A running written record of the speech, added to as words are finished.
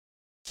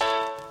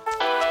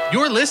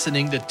You're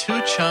listening to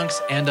Two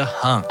Chunks and a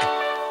Hunk.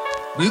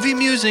 Movie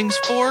musings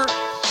for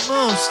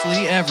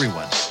mostly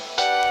everyone.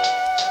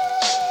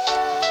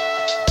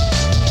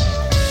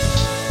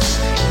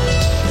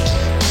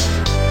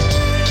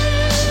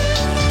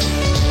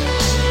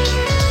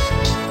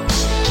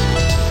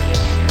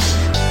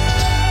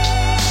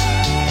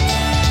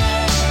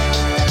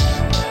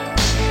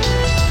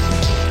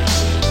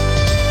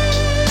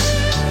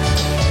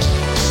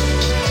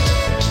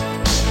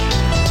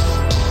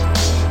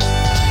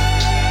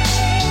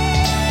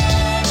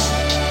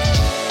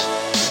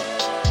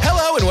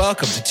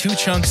 Welcome to Two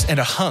Chunks and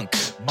a Hunk.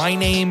 My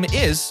name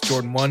is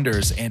Jordan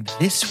Wonders, and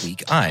this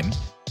week I'm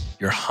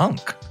your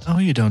hunk. Oh,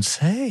 you don't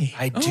say.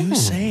 I do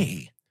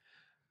say.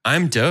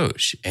 I'm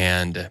Doge,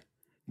 and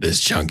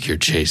this chunk you're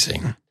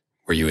chasing,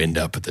 where you end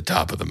up at the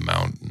top of the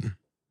mountain,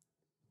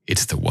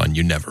 it's the one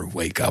you never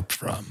wake up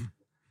from.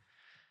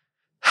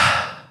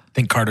 I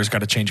think Carter's got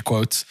to change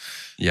quotes.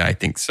 Yeah, I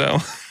think so.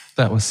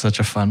 That was such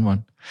a fun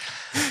one.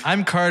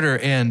 I'm Carter,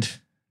 and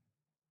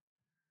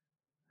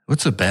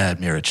what's a bad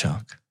mirror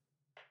chunk?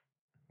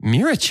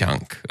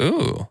 Mirachunk.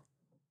 Ooh.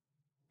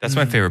 That's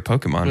my favorite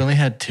Pokemon. We only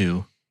had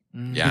two.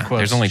 Yeah,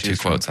 there's only two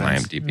quotes on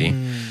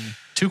IMDb.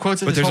 Two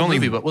quotes in this whole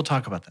movie, but we'll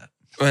talk about that.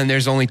 And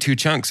there's only two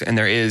chunks, and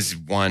there is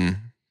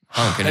one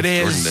hunk, and it's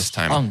Jordan this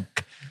time.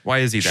 Hunk. Why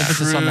is he that?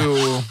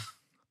 True.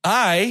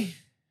 I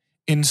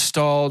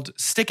installed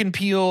Stick and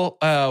Peel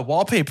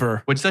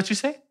wallpaper. What did that you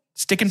say?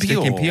 Stick and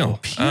Peel. Stick and Peel.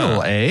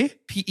 Peel, eh?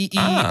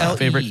 P-E-E-L-E.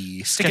 Favorite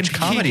Stick and sketch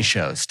comedy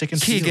show. Stick and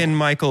Peel.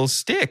 Keegan-Michael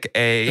Stick,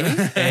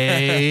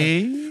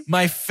 eh?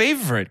 My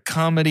favorite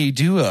comedy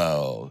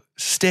duo,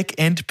 Stick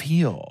and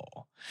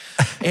Peel.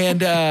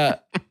 And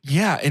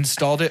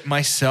installed it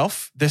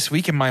myself this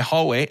week in my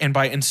hallway. And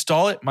by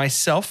install it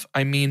myself,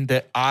 I mean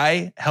that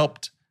I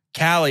helped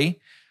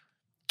Callie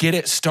get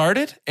it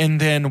started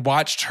and then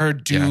watched her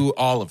do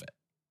all of it.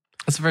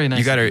 That's very nice.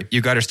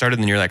 You got her started,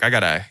 and then you're like, I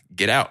gotta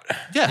get out.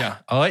 Yeah.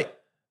 Oh, wait.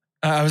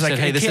 I was like,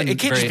 hey, it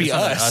can't just be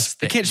us.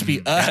 It can't just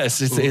be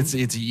us.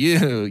 It's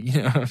you.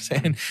 You know what I'm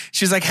saying?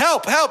 She's like,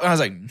 help. And I was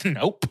like,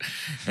 nope.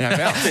 And I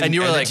fell. And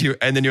you were like,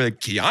 and then you're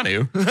like,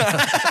 Keanu.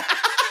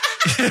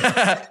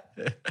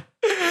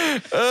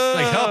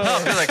 like,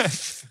 help. You're like,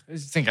 you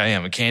think I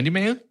am a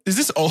Candyman? Is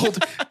this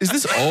old? Is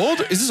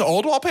this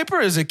old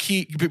wallpaper? Is it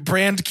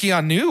brand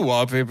Keanu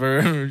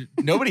wallpaper?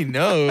 Nobody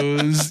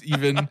knows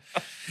even.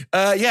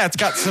 It's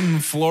got some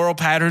floral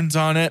patterns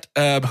on it.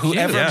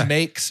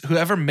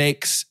 Whoever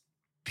makes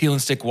peel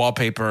and stick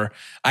wallpaper,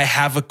 I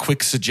have a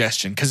quick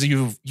suggestion because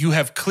you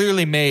have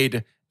clearly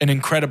made an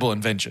incredible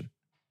invention.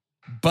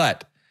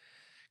 But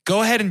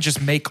go ahead and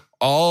just make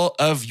all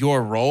of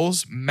your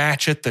rolls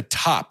match at the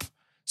top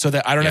so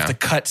that I don't have to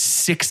cut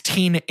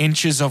 16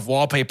 inches of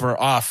wallpaper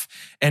off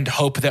and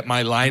hope that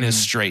my line is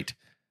straight.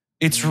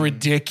 It's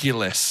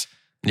ridiculous.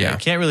 Yeah. You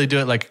can't really do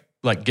it like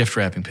gift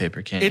wrapping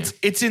paper, can you?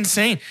 It's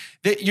insane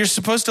that you're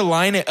supposed to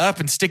line it up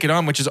and stick it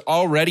on, which is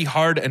already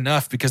hard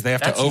enough because they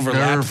have to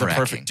overlap the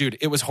perfect. Dude,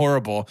 it was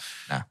horrible.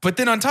 Nah. But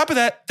then on top of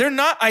that, they're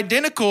not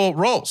identical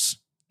rolls.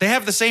 They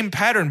have the same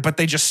pattern, but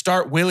they just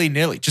start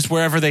willy-nilly, just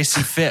wherever they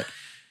see fit.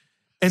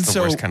 And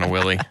the worst kind of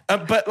willy.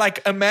 But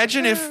like,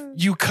 imagine if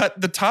you cut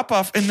the top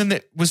off and then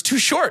it was too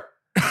short.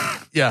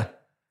 Yeah.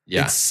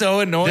 It's so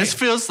annoying. This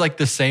feels like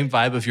the same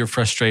vibe of your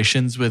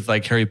frustrations with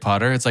like Harry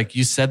Potter. It's like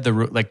you said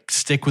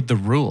stick with the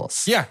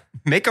rules. Yeah.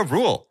 Make a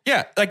rule.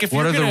 Yeah. Like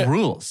what are the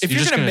rules? If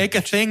you're going to make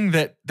a thing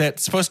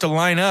that's supposed to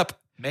line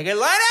up, make it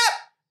line up.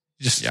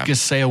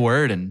 Just say a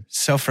word and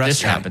so frustrating.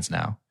 This happens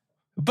now.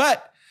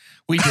 But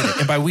we did it.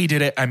 And by we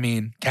did it, I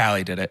mean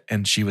Callie did it.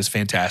 And she was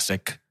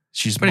fantastic.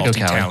 She's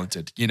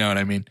multi-talented. You know what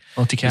I mean?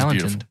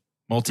 Multi-talented.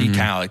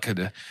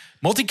 Multi-calicoed.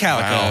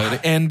 Wow.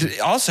 And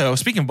also,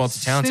 speaking of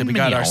multi-talented, we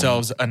got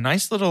ourselves a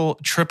nice little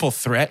triple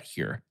threat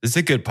here. This is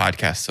a good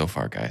podcast so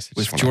far, guys.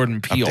 With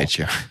Jordan Peele. Update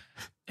you.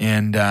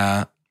 And,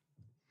 I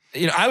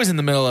was in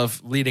the middle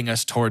of leading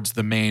us towards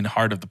the main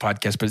heart of the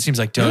podcast, but it seems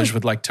like Doge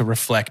would like to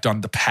reflect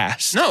on the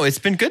past. No, it's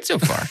been good so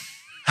far.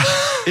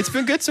 It's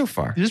been good so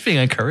far. You're just being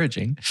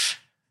encouraging.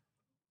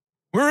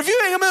 We're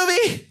reviewing a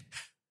movie.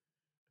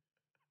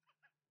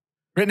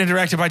 Written and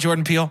directed by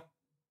Jordan Peele.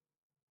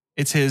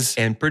 It's his...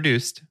 And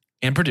produced.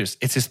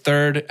 It's his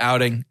third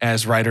outing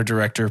as writer,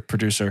 director,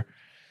 producer.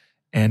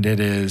 And it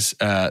is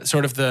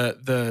sort of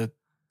the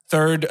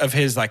third of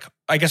his, like,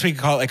 I guess we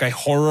could call it like a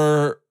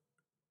horror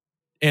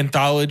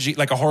anthology,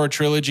 like a horror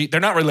trilogy.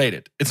 They're not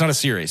related. It's not a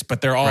series,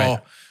 but they're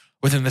all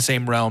within the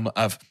same realm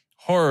of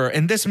horror.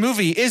 And this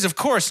movie is, of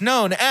course,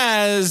 known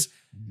as...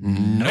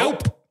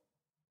 Nope.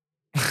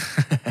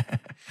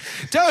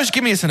 Doge,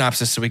 give me a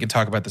synopsis so we can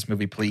talk about this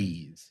movie,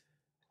 please.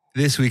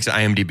 This week's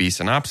IMDb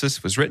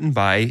synopsis was written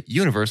by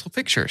Universal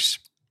Pictures.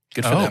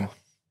 Good for them.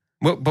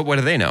 Well, but what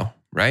do they know,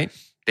 right?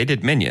 They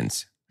did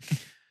Minions.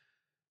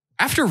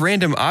 After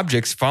random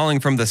objects falling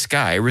from the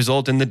sky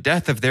result in the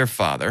death of their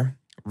father,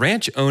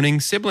 ranch-owning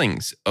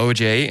siblings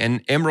OJ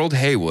and Emerald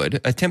Haywood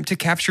attempt to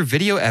capture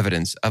video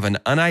evidence of an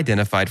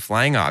unidentified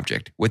flying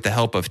object with the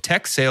help of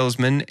tech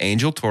salesman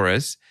Angel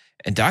Torres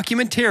and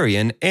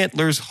documentarian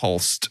Antlers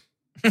Holst.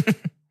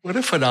 What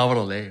a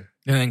phenomenal name.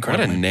 An What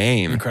incredible a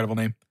name. Incredible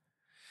name.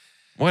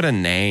 What a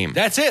name.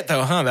 That's it,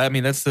 though, huh?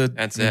 That's it.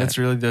 That's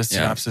really the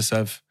synopsis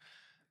of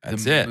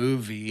That's the it.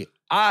 movie.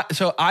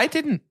 So I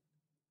didn't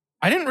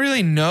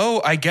really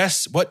know, I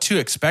guess, what to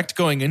expect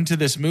going into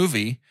this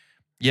movie.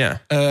 Yeah.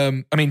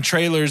 I mean,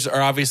 trailers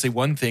are obviously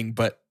one thing,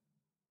 but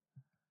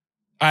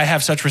I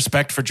have such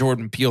respect for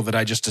Jordan Peele that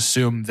I just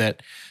assume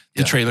that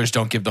the trailers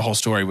don't give the whole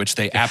story, which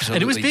they absolutely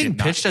And it was being did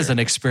not pitched as do. an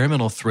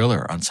experimental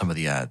thriller on some of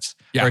the ads.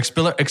 Yeah.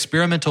 Or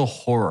experimental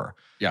horror.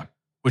 Yeah.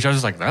 Which I was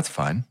just like, that's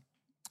fine.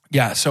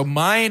 Yeah. So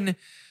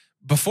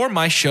before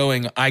my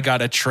showing, I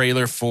got a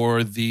trailer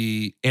for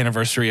the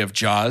anniversary of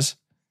Jaws.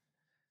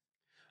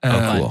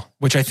 Cool.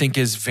 Which I think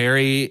is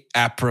very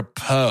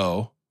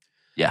apropos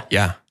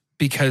Yeah.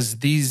 because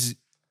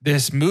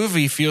this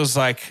movie feels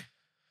like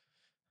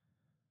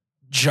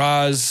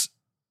Jaws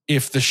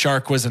if the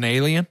shark was an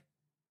alien.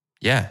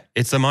 Yeah.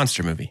 It's a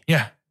monster movie,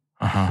 Yeah.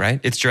 Uh-huh. right?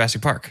 It's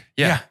Jurassic Park.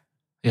 Yeah.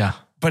 Yeah.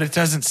 But it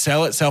doesn't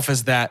sell itself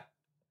as that.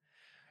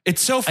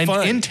 It's so And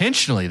fun.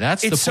 intentionally,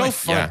 that's It's the so point.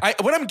 fun. Yeah.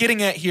 What I'm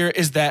getting at here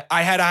is that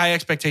I had high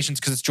expectations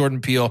because it's Jordan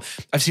Peele.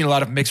 I've seen a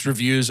lot of mixed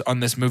reviews on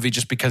this movie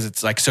just because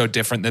it's like so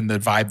different than the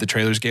vibe the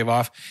trailers gave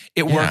off.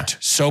 It Yeah. worked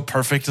so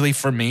perfectly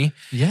for me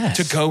Yes.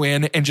 to go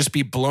in and just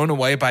be blown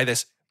away by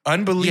this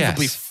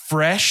unbelievably Yes.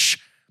 fresh,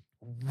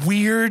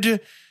 weird,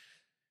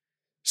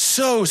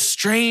 so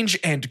strange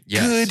and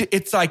Yes. good.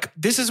 It's like,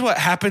 this is what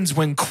happens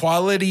when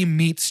quality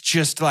meets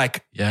just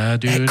like Yeah,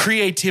 dude.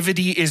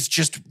 creativity is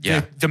just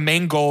Yeah. the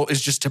main goal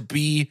is just to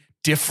be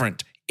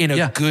different in a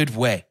Yeah. good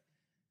way.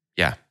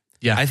 Yeah.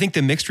 Yeah. I think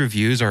the mixed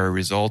reviews are a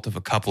result of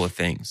a couple of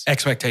things.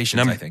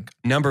 Expectations, I think.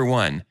 Number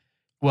one,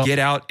 Well- Get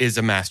Out is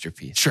a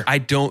masterpiece. Sure. I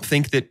don't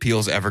think that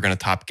Peele's ever going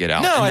to top Get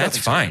Out. No, and I don't that's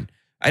think so. fine.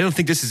 I don't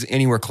think this is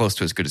anywhere close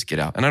to as good as Get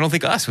Out. And I don't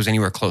think Us was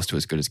anywhere close to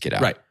as good as Get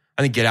Out. Right.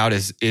 I think Get Out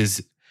is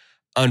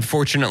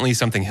unfortunately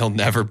something he'll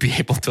never be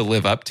able to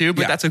live up to,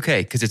 but Yeah. that's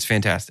okay because it's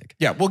fantastic.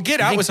 Yeah, well, Get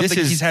I Out think was this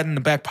something is- he's had in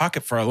the back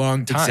pocket for a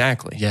long time.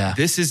 Exactly. Yeah.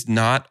 This is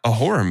not a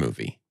horror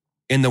movie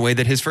in the way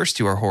that his first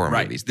two are horror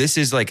Right. movies. This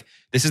is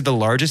the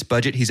largest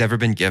budget he's ever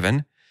been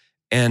given.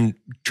 And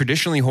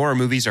traditionally horror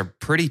movies are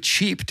pretty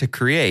cheap to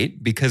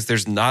create because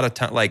there's not a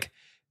ton, like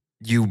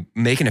you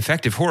make an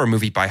effective horror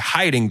movie by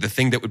hiding the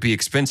thing that would be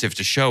expensive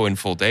to show in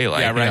full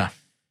daylight. Yeah, right.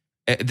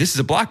 Yeah. This is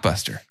a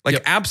blockbuster. Like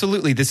Yep.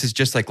 absolutely, this is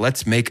just like,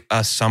 let's make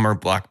a summer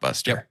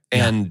blockbuster. Yep.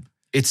 And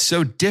it's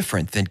so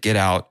different than Get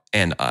Out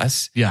and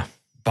Us Yeah.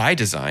 by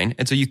design.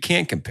 And so you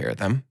can't compare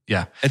them.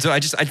 Yeah. And so I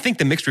think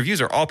the mixed reviews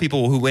are all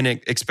people who went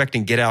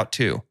expecting Get Out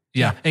too.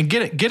 Yeah. And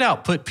Get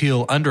Out put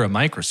Peele under a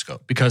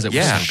microscope because it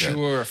Yeah. was so good.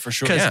 Sure, for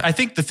sure. Because Yeah. I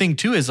think the thing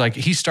too is like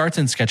he starts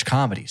in sketch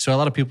comedy. So a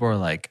lot of people are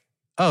like,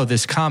 oh,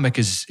 this comic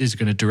is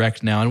going to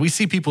direct now. And we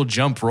see people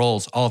jump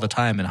roles all the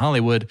time in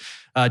Hollywood.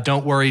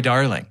 Don't Worry,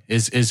 Darling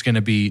is going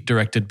to be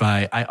directed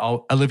by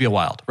Olivia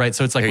Wilde, right?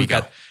 So it's like There you we've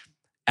go. got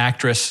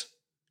actress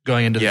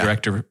going into the Yeah.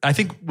 director. I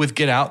think with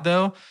Get Out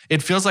though,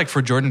 it feels like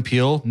for Jordan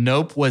Peele,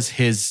 Nope was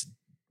his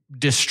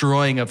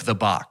destroying of the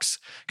box.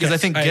 Because Yes,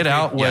 I think I Get agree.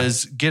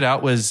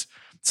 Out was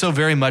so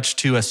very much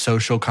to a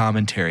social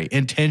commentary,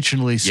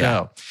 intentionally so.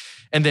 Yeah.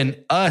 And then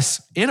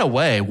Us, in a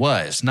way,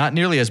 was not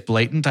nearly as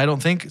blatant, I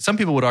don't think. Some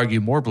people would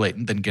argue more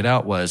blatant than Get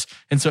Out was.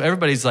 And so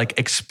everybody's like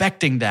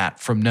expecting that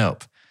from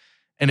Nope.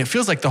 And it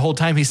feels like the whole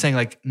time he's saying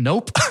like,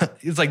 nope.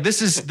 It's like,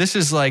 this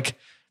is like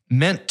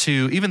meant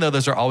to, even though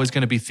those are always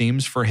going to be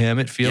themes for him,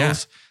 it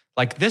feels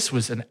like this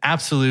was an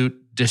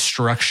absolute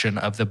destruction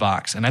of the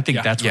box. And I think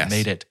Yeah. that's what Yes.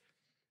 made it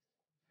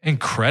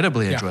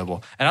incredibly Yeah.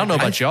 enjoyable. And I don't know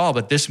about y'all,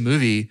 but this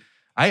movie,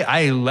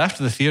 I left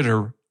the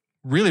theater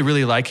really,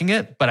 really liking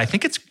it, but I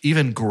think it's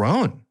even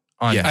grown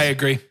on Yeah. I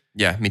agree.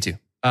 Yeah, me too.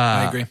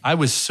 I agree. I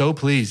was so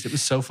pleased. It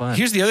was so fun.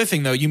 Here's the other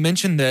thing, though. You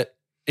mentioned that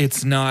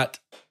it's not.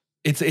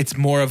 It's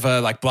more of a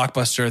like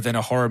blockbuster than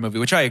a horror movie,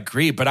 which I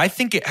agree. But I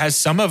think it has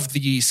some of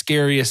the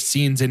scariest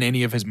scenes in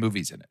any of his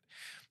movies in it.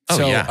 Oh,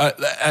 So,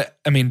 yeah.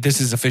 I mean, this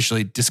is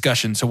officially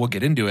discussion, so we'll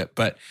get into it.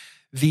 But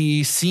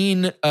the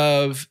scene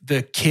of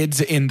the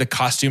kids in the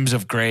costumes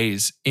of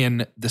Greys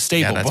in the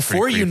stable, that's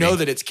before pretty you know creepy.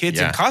 that it's kids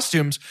Yeah. in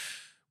costumes,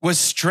 was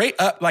straight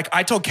up. Like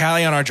I told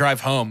Callie on our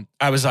drive home,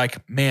 I was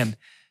like, man,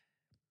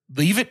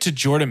 leave it to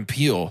Jordan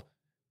Peele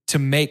to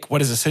make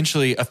what is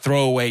essentially a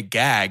throwaway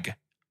gag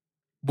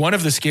one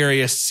of the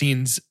scariest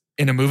scenes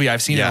in a movie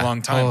I've seen in a Yeah.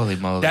 long time. Holy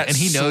moly. That And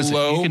he knows it.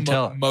 slow You can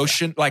tell.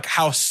 motion, like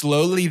how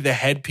slowly the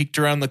head peeked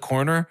around the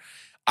corner.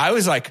 I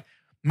was like,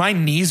 my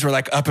knees were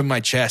like up in my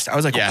chest. I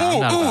was like, Yeah, I'm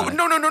not oh, about it.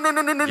 no, no, no, no,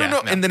 no, no, no, Yeah,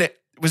 no. no. And then it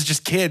was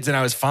just kids and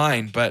I was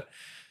fine. But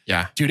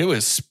Yeah. dude, it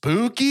was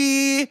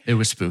spooky. It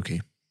was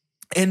spooky.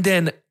 And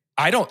then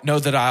I don't know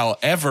that I'll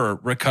ever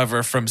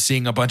recover from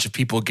seeing a bunch of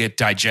people get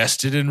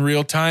digested in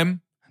real time.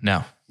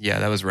 No. Yeah,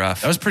 that was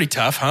rough. That was pretty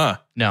tough, huh?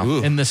 No.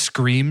 Ooh. And the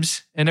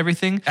screams and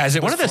everything. As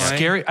it One was of the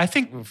flying. I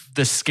think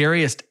the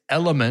scariest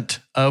element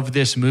of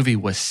this movie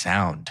was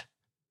sound.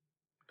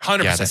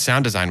 100%. yeah, the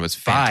sound design was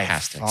By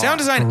fantastic. far. Sound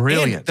design,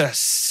 Brilliant. and the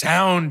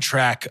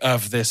soundtrack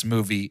of this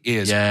movie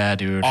is Yeah,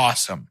 dude.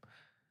 awesome.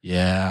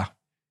 Yeah.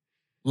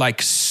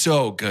 Like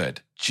so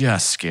good.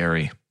 Just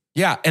scary.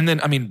 Yeah. And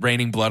then, I mean,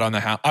 raining blood on the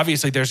house.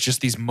 Obviously, there's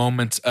just these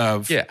moments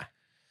of. Yeah.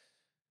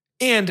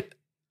 And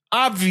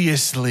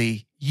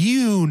obviously,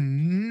 we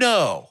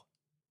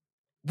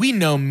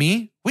know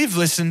me. We've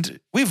listened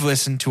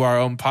to our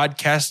own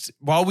podcast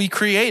while we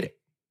create it.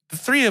 The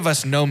three of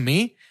us know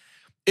me.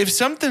 If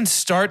something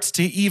starts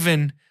to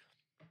even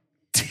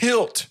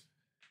tilt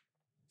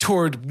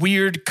toward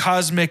weird,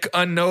 cosmic,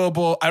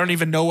 unknowable, I don't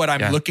even know what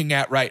I'm looking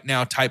at right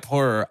now type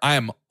horror, I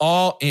am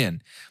all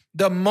in.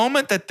 The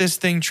moment that this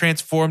thing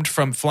transformed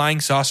from flying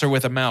saucer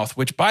with a mouth,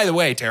 which, by the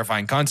way,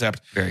 terrifying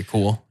concept. Very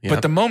cool. Yep.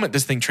 But the moment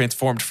this thing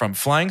transformed from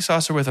flying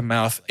saucer with a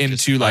mouth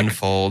into like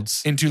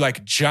unfolds into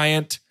like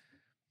giant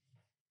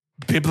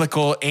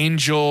biblical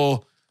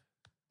angel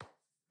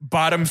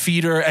bottom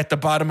feeder at the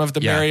bottom of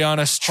the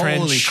Marianas Trench.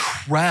 Holy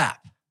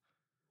crap.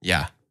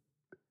 Yeah.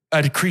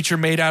 A creature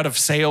made out of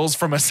sails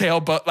from a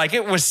sailboat. Like,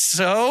 it was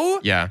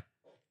so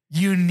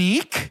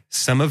unique.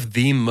 Some of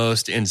the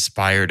most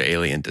inspired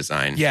alien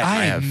design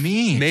I have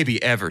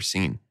maybe ever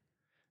seen.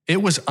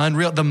 It was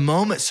unreal. The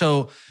moment,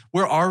 so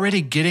we're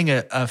already getting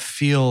a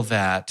feel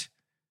that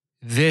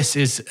this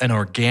is an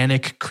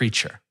organic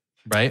creature,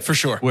 right? For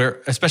sure.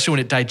 Where, especially when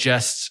it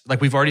digests,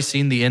 like we've already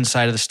seen the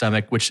inside of the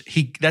stomach, which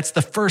that's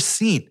the first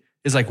scene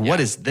is like,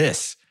 what is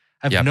this?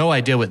 I have no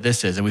idea what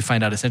this is. And we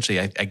find out essentially,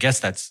 I guess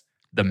that's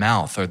the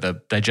mouth or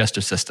the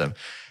digestive system.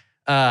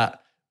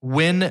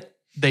 When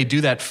they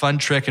do that fun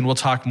trick, and we'll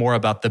talk more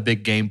about the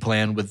big game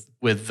plan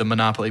with the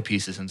Monopoly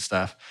pieces and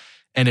stuff,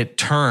 and it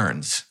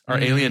turns, our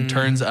alien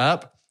turns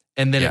up,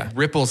 and then it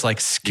ripples like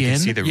skin. You can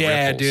see the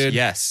ripples. Dude.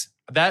 Yes.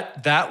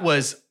 That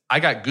was, I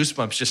got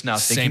goosebumps just now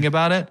thinking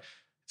about it.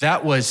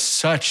 That was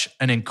such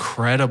an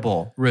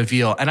incredible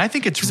reveal. And I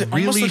think it's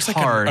really almost looks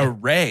hard. Like a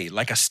ray,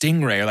 like a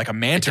stingray or like a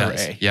manta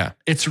ray. Yeah.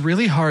 It's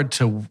really hard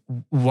to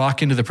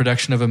walk into the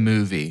production of a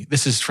movie.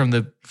 This is from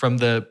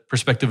the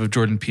perspective of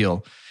Jordan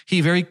Peele. He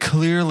very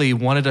clearly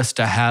wanted us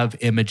to have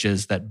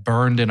images that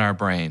burned in our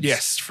brains.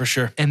 Yes, for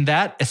sure. And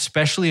that,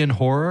 especially in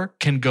horror,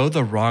 can go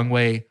the wrong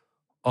way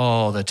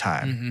all the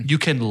time. Mm-hmm. You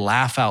can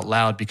laugh out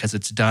loud because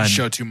it's done.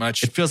 Show too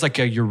much. It feels like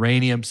a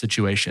uranium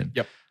situation.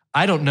 Yep.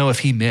 I don't know if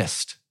he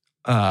missed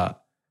on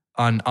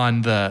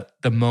the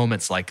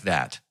moments like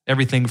that.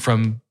 Everything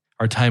from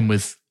our time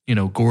with,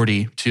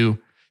 Gordy to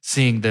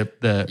seeing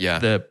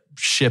the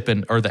ship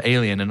or the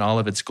alien in all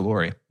of its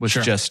glory was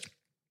just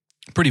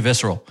pretty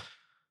visceral.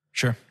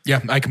 Sure.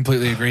 Yeah, I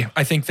completely agree.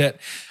 I think that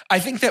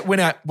when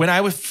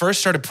I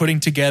first started putting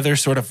together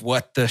sort of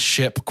what the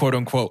ship, quote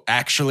unquote,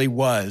 actually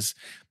was,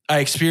 I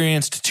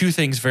experienced two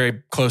things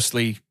very close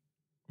to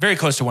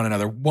one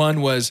another.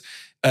 One was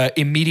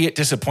immediate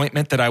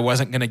disappointment that I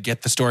wasn't going to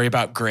get the story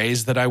about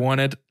Greys that I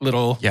wanted.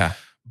 Little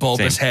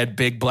bulbous head,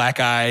 big black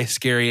eye,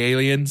 scary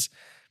aliens.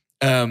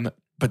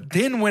 But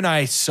then when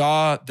I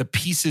saw the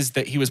pieces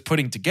that he was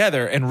putting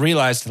together and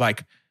realized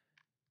like,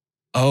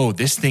 oh,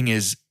 this thing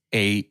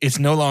it's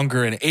no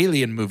longer an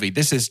alien movie.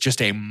 This is just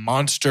a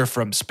monster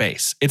from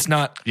space. It's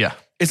not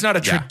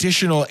a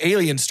traditional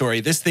alien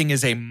story. This thing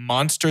is a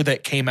monster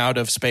that came out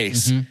of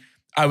space. Mm-hmm.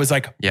 I was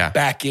like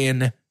back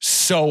in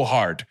so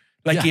hard.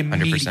 Like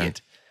immediate.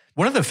 100%.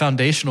 One of the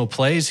foundational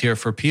plays here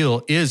for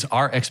Peele is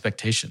our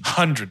expectations.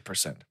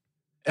 100%.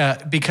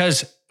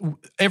 Because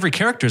every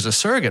character is a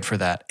surrogate for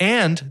that.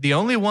 And the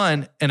only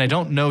one, and I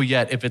don't know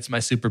yet if it's my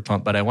super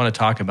pump, but I want to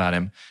talk about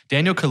him,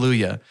 Daniel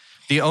Kaluuya,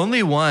 the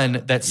only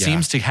one that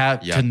seems to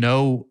have to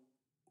know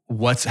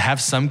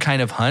have some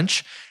kind of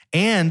hunch,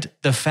 and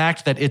the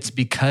fact that it's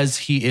because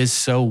he is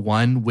so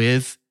one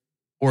with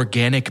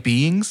organic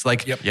beings,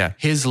 like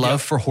his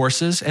love for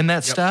horses and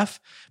that stuff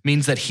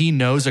means that he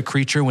knows a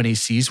creature when he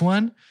sees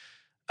one.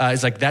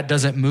 It's like, that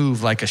doesn't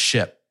move like a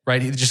ship,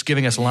 right? He's just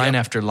giving us line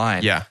after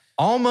line. Yeah.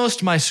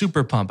 Almost my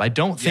super pump. I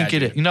don't think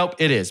it is. Nope,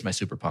 it is my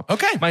super pump.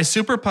 Okay. My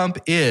super pump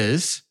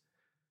is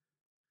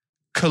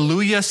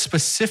Kaluuya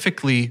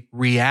specifically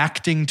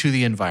reacting to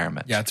the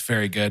environment. Yeah, it's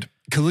very good.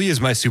 Kaluuya is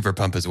my super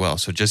pump as well.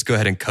 So just go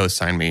ahead and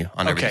co-sign me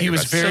on everything. He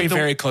was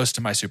very close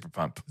to my super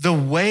pump. The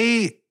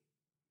way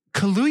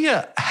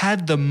Kaluuya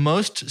had the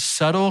most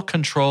subtle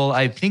control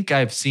I think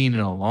I've seen in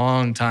a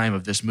long time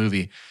of this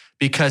movie,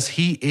 because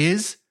he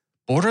is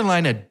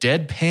borderline a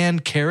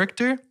deadpan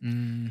character,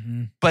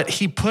 but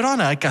he put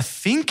on a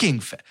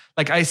thinking,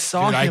 like I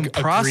saw him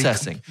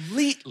processing.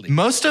 Completely.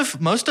 Most of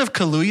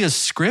Kaluuya's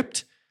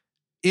script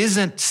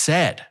isn't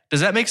said. Does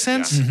that make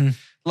sense? Yeah.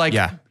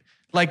 Mm-hmm.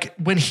 Like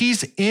when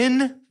he's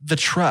in the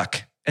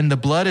truck and the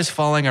blood is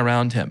falling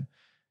around him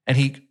and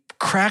he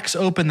cracks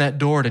open that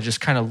door to just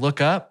kind of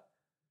look up.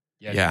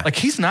 Yeah. Like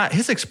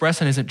his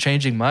expression isn't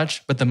changing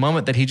much, but the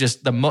moment that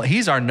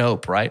he's our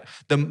nope, right?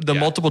 The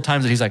multiple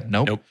times that he's like,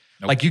 nope.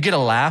 Like you get a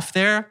laugh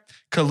there.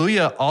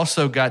 Kaluuya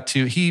also got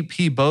to,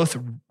 he both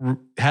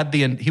had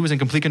he was in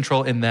complete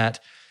control in that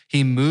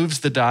he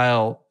moves the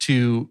dial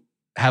to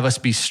have us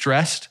be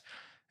stressed.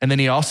 And then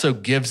he also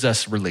gives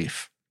us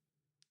relief.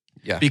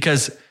 Yeah.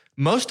 Because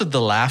most of the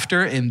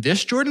laughter in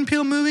this Jordan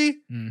Peele movie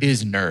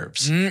is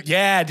nerves.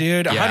 Yeah,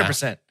 dude.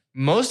 100%.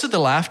 Most of the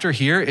laughter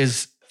here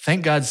is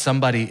thank God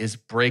somebody is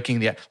breaking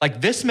the,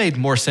 like this made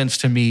more sense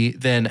to me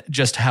than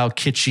just how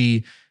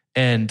kitschy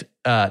and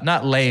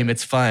not lame.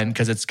 It's fun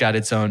because it's got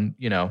its own,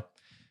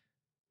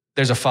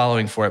 there's a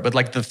following for it, but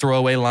like the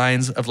throwaway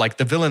lines of like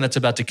the villain that's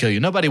about to kill you.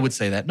 Nobody would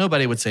say that.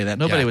 Nobody would say that.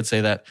 Nobody would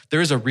say that. There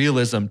is a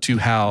realism to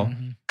how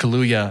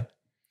Kaluuya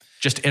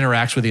just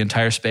interacts with the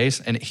entire space.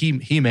 And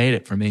he made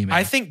it for me, man.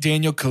 I think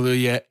Daniel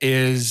Kaluuya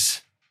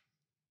is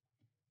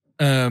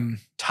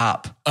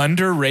top.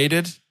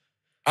 Underrated.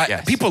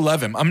 Yes. People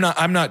love him. I'm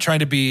not trying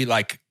to be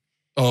like,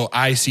 oh,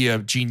 I see a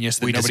genius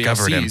that We nobody else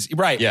discovered him. sees.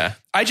 Right. Yeah.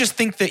 I just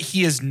think that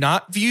he is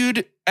not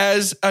viewed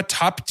as a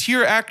top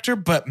tier actor,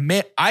 but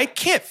man, I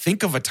can't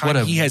think of a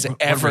time he has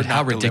ever how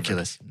not delivered.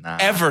 ridiculous. Nah.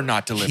 Ever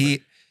not delivered.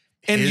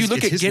 You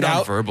look at his Get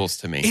Out.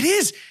 nonverbals to me. It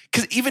is,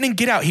 because even in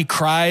Get Out, he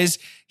cries.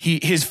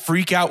 His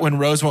freak out when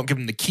Rose won't give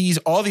him the keys.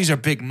 All these are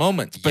big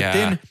moments. But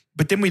Yeah.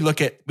 then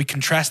we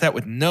contrast that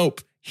with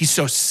Nope. He's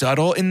so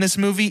subtle in this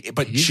movie,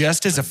 but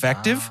just as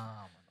effective.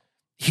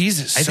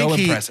 He's so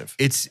impressive.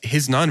 It's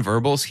his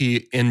nonverbals.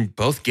 He, in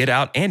both Get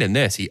Out and in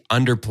this, he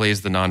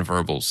underplays the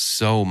nonverbals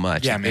so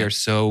much. Yeah, man. They're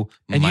so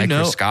And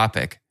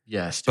microscopic.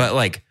 Yes. But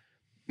like,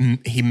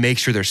 he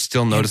makes sure they're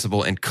still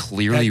noticeable and That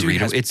clearly dude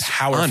readable. has It's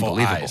powerful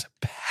unbelievable. eyes.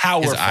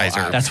 Powerful His eyes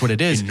are That's what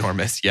it is.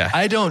 enormous. Yeah.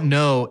 I don't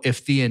know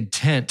if the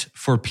intent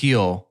for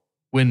Peele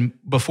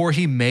before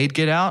he made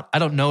Get Out, I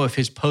don't know if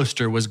his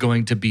poster was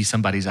going to be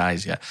somebody's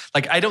eyes yet.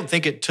 Like, I don't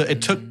think it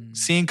took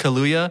seeing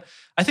Kaluuya.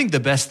 I think the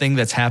best thing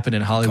that's happened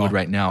in Hollywood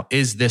right now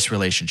is this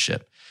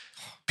relationship.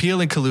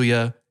 Peele and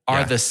Kaluuya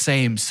are the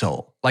same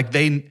soul. Like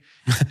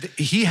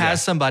he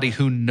has somebody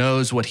who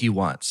knows what he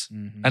wants.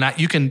 And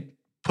you can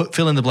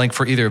fill in the blank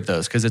for either of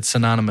those because it's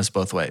synonymous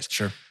both ways.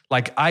 Sure.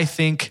 Like, I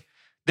think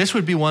this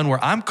would be one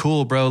where I'm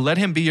cool, bro. Let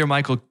him be your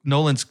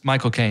Nolan's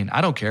Michael Caine.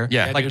 I don't care.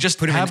 Yeah. Like, Dude, just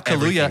put him in have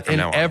everything Kaluuya from in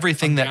now on.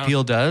 everything that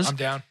Peele does. I'm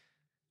down.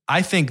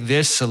 I think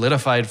this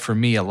solidified for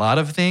me a lot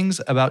of things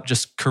about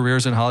just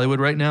careers in Hollywood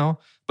right now.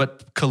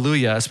 But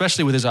Kaluuya,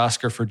 especially with his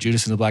Oscar for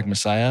Judas and the Black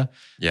Messiah,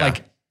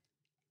 like,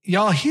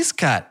 y'all,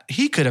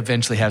 he could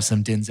eventually have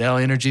some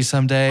Denzel energy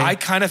someday. I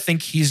kind of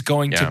think he's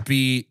going to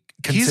be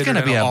considered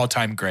an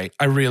all-time great.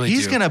 I really do.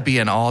 He's going to be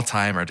an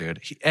all-timer,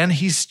 dude. And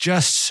he's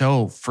just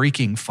so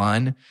freaking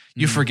fun.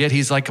 You forget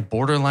he's like a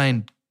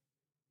borderline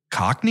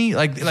Cockney.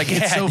 Like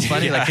it's so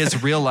funny, like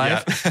his real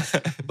life.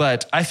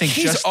 But I think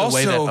He's just the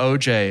way that also-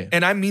 OJ...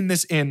 And I mean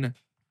this in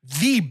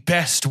the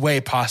best way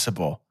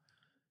possible.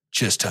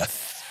 Just a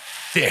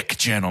thick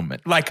gentleman.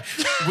 Like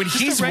when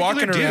he's a regular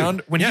walking dude.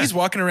 around, he's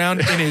walking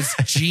around in his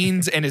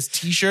jeans and his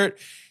t-shirt,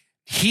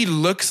 he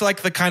looks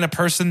like the kind of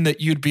person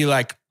that you'd be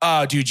like,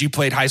 oh, dude, you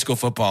played high school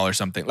football or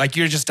something. Like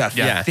you're just a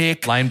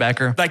thick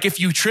linebacker. Like if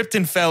you tripped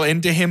and fell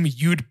into him,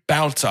 you'd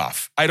bounce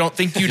off. I don't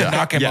think you'd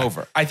knock him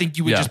over. I think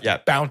you would just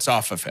bounce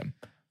off of him.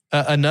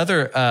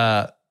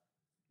 Another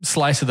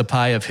slice of the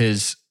pie of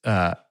his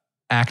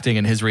acting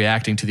and his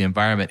reacting to the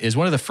environment is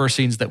one of the first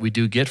scenes that we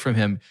do get from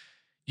him.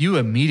 You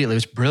immediately, it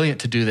was brilliant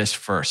to do this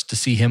first, to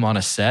see him on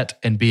a set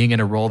and being in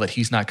a role that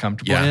he's not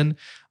comfortable in.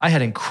 I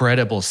had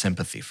incredible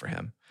sympathy for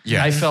him.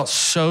 Yeah. I felt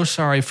so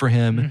sorry for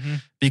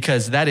him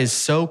because that is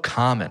so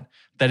common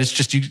that it's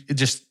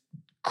just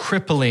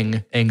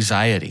crippling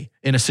anxiety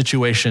in a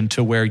situation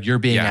to where you're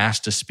being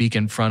asked to speak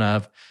in front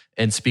of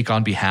and speak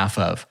on behalf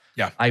of.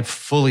 Yeah. I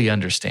fully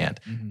understand.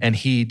 And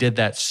he did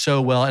that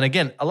so well. And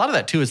again, a lot of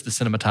that too is the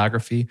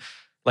cinematography.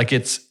 Like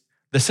it's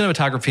the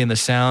cinematography and the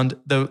sound.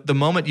 The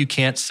moment you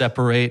can't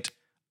separate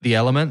the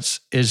elements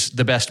is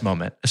the best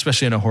moment,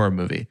 especially in a horror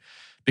movie,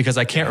 because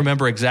I can't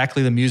remember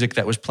exactly the music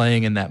that was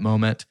playing in that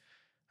moment.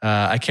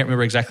 I can't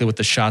remember exactly what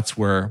the shots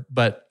were,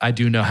 but I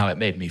do know how it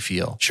made me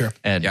feel. Sure.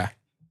 And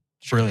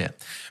brilliant.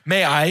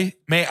 May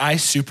I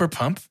super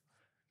pump?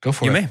 Go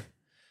for You it. may.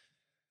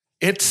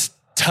 It's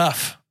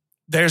tough.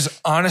 There's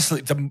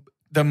honestly,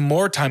 the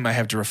more time I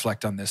have to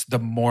reflect on this, the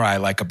more I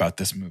like about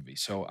this movie.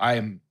 So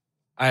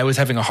I was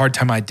having a hard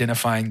time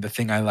identifying the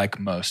thing I like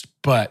most,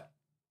 but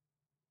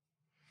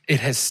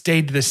it has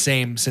stayed the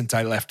same since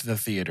I left the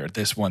theater,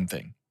 this one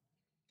thing.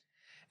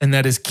 And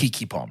that is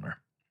Keke Palmer.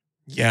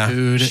 Yeah.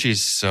 Dude.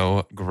 She's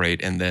so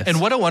great in this. And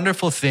what a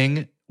wonderful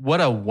thing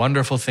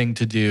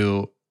to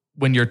do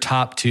when your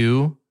top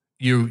two,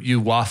 you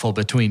waffle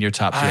between your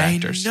top two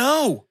actors. I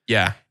know.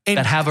 Yeah. And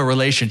that have a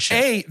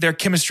relationship. their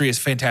chemistry is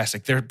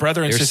fantastic. Their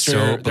brother and They're sister, so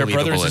their brother and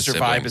believable as sister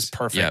vibe siblings. is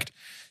perfect. Yep.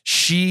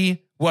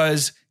 She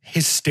was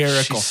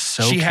hysterical. She's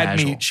so she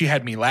casual.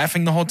 had me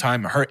laughing the whole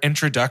time. Her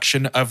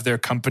introduction of their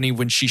company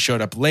when she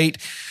showed up late,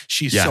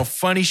 she's so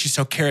funny. She's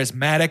so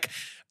charismatic.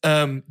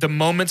 The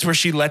moments where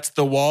she lets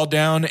the wall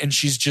down and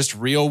she's just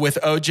real with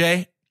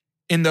OJ,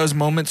 in those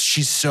moments,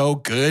 she's so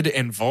good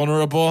and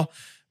vulnerable.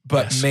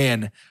 But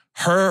man,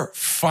 her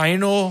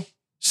final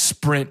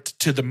sprint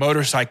to the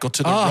motorcycle,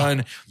 to the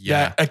run,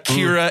 that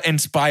Akira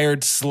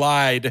inspired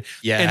slide.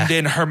 Yeah. And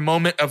then her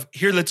moment of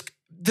here,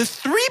 the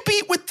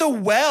 3-beat with the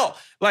well,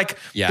 like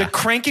Yeah. the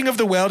cranking of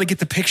the well to get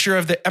the picture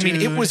of the, I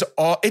mean, it was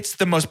it's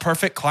the most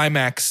perfect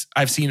climax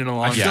I've seen in a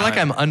long I time. feel like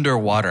I'm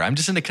underwater. I'm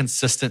just in a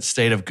consistent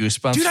state of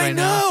goosebumps Dude, right I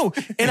now. know.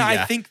 And I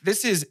Yeah. think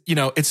this is,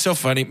 it's so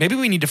funny. Maybe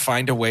we need to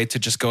find a way to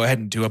just go ahead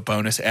and do a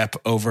bonus ep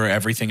over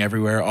Everything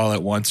Everywhere All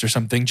at Once or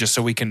something, just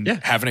so we can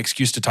have an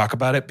excuse to talk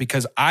about it.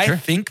 Because I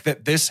think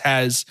that this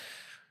has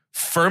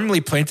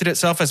firmly planted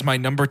itself as my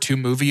number 2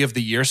 movie of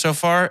the year so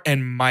far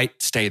and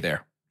might stay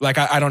there. Like,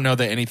 I don't know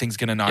that anything's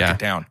going to knock it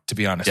down, to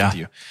be honest with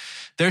you.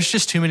 There's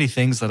just too many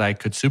things that I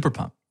could super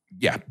pump.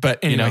 Yeah. But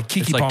anyway, it's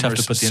Keke like tough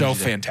Palmer's to put the so energy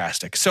there.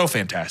 fantastic. So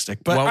fantastic.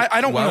 But While, I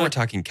don't while we're want to.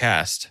 talking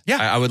cast, Yeah.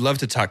 I would love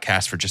to talk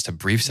cast for just a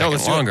brief second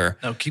let's do it. longer.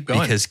 No, keep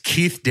going. Because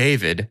Keith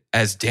David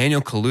as Daniel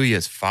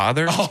Kaluuya's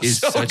father is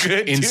so such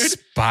good, dude.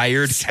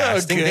 inspired So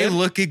casting. good. They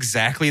look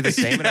exactly the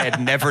same, and I had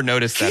never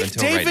noticed that Keith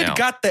until David right now.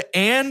 got the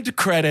 "and"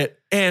 credit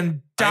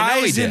and I know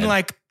he dies in did.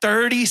 like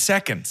 30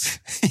 seconds.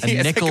 a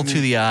Yeah, nickel like, to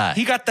the eye.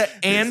 He got the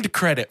 "and"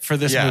 credit for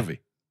this Yeah.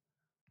 movie.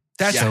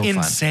 That's So fun.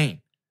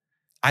 insane.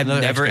 I've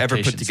Another never ever put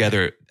expectations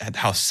together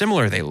how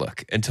similar they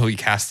look until you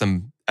cast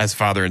them as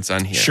father and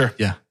son here. Sure.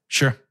 Yeah.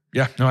 Sure.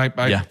 Yeah. No, I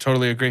Yeah.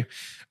 totally agree.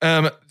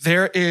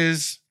 There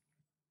is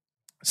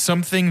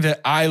something that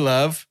I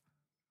love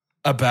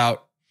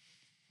about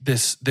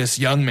this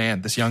young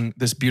man,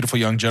 this beautiful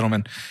young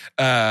gentleman.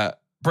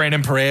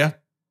 Brandon Perea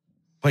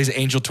plays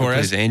Angel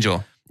Torres. Plays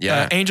Angel.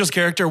 Yeah. Angel's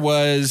character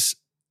was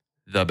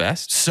the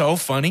best. so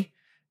funny,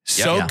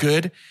 so Yeah.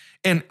 good.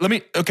 And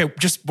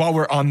just while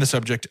we're on the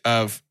subject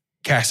of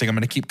casting, I'm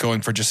going to keep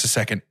going for just a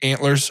second.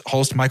 Antlers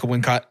host Michael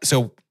Wincott.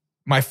 So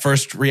my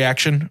first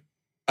reaction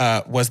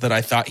was that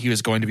I thought he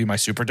was going to be my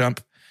super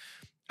dump.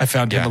 I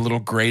found him a little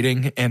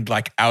grating and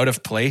like out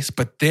of place.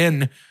 But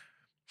then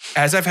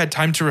as I've had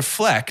time to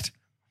reflect,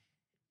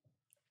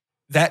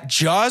 that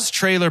Jaws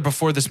trailer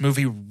before this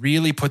movie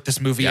really put this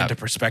movie into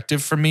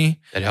perspective for me.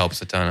 It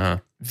helps a ton, huh?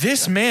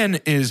 This man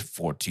is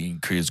 14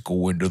 kids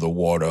go into the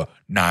water,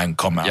 9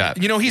 come out. Yeah.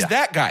 He's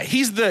that guy.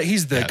 He's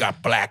the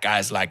got black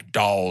eyes like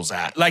dolls'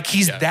 eyes. Like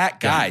he's that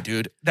guy,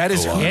 dude. That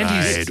is who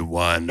Andy's-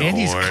 And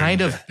he's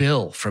kind of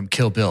Bill from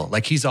Kill Bill.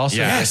 Like he's also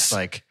Yes. this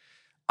like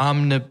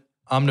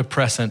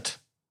omnipresent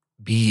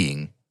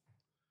being.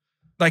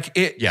 like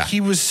it. Yeah.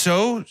 He was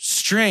so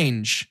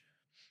strange.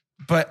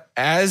 But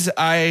as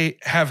I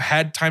have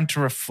had time to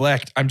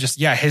reflect, I'm just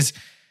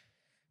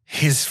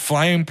his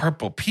flying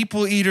purple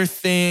people eater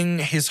thing,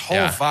 his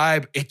whole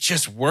vibe, it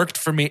just worked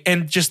for me.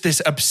 And just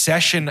this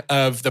obsession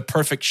of the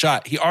perfect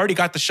shot. He already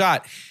got the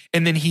shot,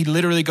 and then he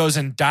literally goes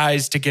and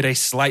dies to get a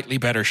slightly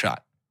better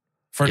shot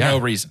for no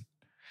reason.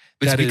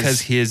 It's That is-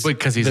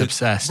 because He's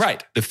obsessed.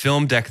 Right. the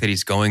film deck that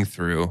he's going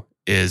through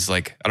is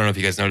like, I don't know if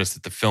you guys noticed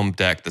that the film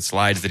deck, the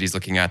slides that he's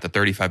looking at, the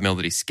 35 mil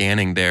that he's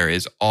scanning there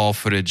is all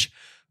footage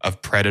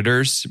of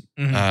predators,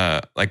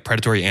 like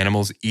predatory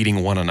animals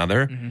eating one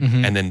another,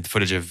 Mhm. and then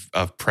footage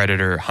of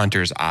predator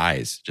hunters'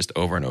 eyes just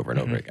over and over and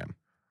over again.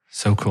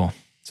 So cool.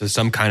 So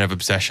some kind of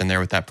obsession there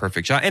with that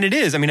perfect shot. And it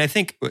is. I mean, I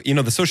think,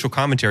 the social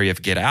commentary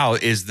of Get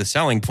Out is the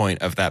selling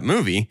point of that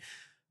movie.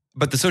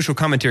 But the social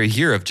commentary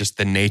here of just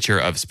the nature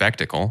of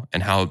spectacle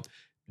and how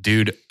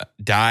dude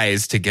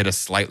dies to get a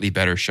slightly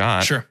better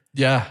shot. Sure.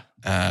 Yeah.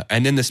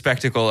 And then the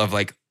spectacle of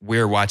like,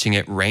 we're watching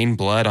it rain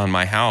blood on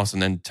my house.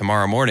 And then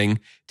tomorrow morning,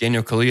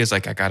 Daniel Kaluuya's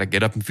like, I got to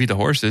get up and feed the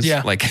horses.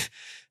 Yeah. Like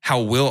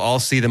how we'll all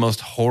see the most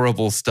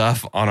horrible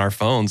stuff on our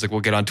phones. Like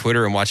we'll get on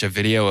Twitter and watch a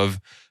video of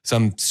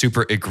some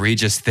super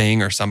egregious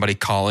thing or somebody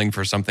calling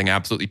for something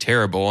absolutely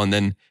terrible. And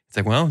then it's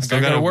like, well, still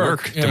got to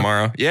work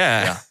tomorrow.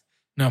 Yeah.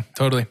 No,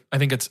 totally. I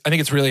think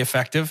it's really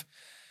effective.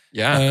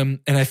 Yeah. And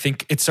I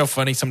think it's so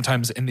funny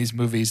sometimes in these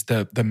movies,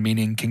 the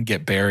meaning can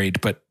get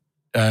buried, but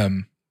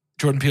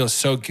Jordan Peele is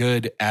so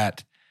good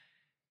at,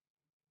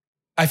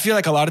 I feel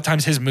like a lot of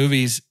times his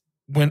movies,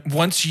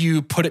 once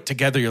you put it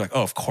together, you're like,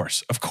 oh, of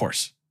course,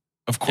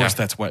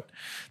 that's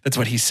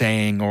what he's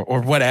saying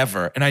or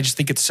whatever. And I just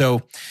think it's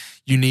so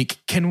unique.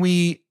 Can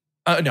we,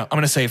 no, I'm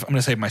going to save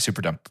my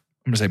super dump.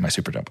 I'm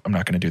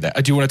not going to do that.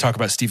 I do want to talk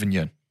about Steven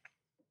Yeun.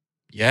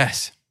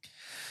 Yes.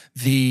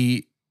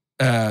 The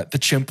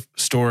chimp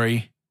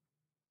story.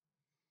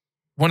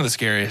 One of the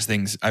scariest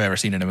things I've ever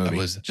seen in a movie. That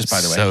was just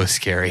by the way. so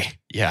scary.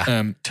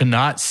 Yeah. To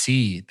not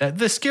see that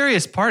the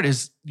scariest part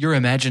is your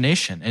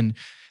imagination. And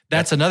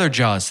that's another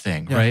Jaws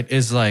thing, right?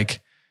 Is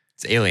like,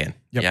 It's Alien.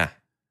 Yep.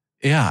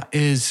 Yeah.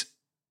 is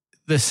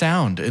the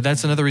sound.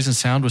 That's another reason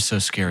sound was so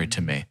scary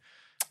to me.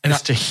 And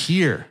Is to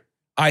hear.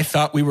 I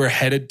thought we were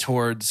headed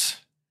towards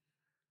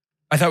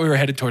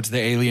the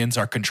aliens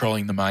are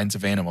controlling the minds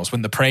of animals.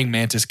 When the praying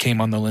mantis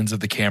came on the lens of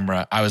the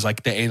camera, I was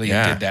like, the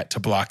alien did that to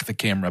block the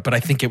camera. But I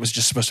think it was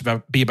just supposed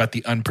to be about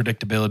the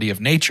unpredictability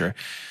of nature.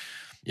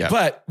 Yeah.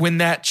 But when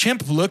that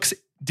chimp looks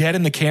dead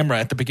in the camera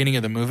at the beginning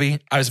of the movie,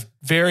 I was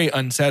very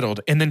unsettled.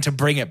 And then to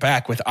bring it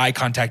back with eye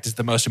contact is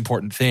the most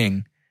important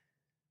thing.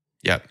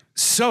 Yep.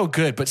 So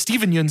good. But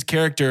Steven Yeun's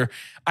character,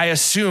 I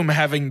assume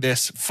having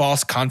this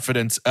false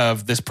confidence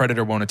of this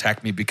predator won't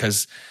attack me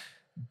because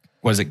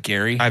Was it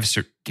Gary?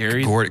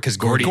 Gary? Because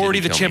Gordy the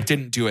didn't kill chimp me.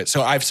 didn't do it.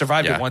 So I've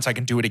survived Yeah. it once. I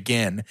can do it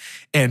again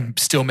and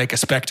still make a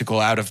spectacle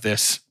out of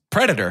this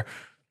predator.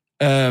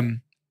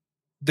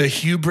 The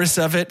hubris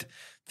of it,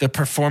 the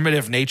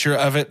performative nature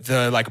of it,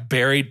 the like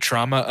buried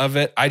trauma of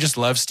it. I just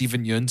love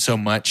Steven Yeun so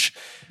much.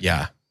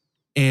 Yeah.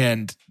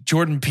 And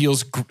Jordan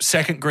Peele's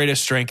second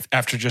greatest strength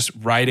after just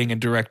writing and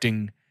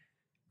directing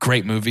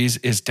great movies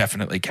is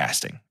definitely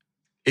casting.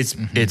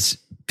 It's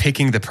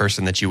picking the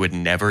person that you would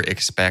never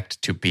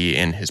expect to be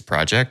in his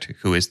project,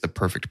 who is the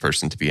perfect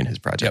person to be in his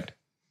project.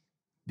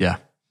 Yeah.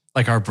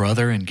 Like our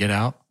brother in Get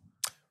Out.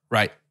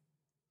 Right.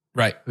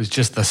 Who's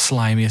just the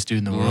slimiest dude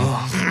in the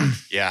world.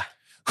 Yeah.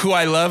 Who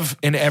I love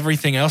in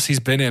everything else he's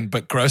been in,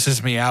 but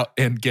grosses me out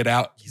in Get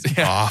Out. He's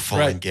awful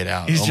in Get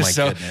Out. He's oh just my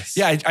so, goodness.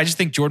 yeah, I just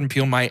think Jordan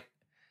Peele might,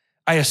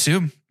 I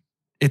assume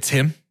it's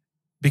him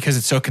because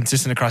it's so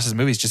consistent across his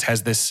movies, just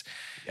has this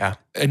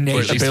innate Or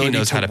at least ability he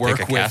knows to how to work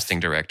pick a with, casting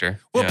director.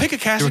 well, Yeah. pick a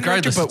casting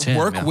director, Regardless, but it's him,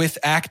 work yeah. with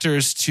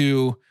actors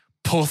to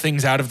pull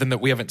things out of them that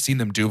we haven't seen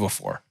them do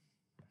before.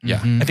 Yeah.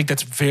 Mhm. I think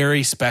that's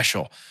very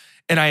special.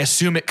 And I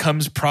assume it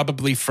comes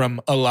probably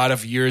from a lot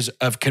of years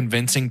of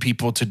convincing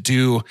people to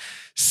do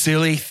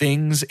silly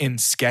things in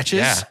sketches.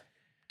 Yeah.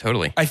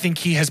 Totally. I think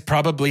he has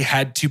probably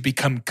had to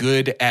become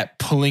good at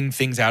pulling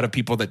things out of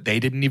people that they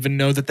didn't even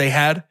know that they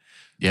had.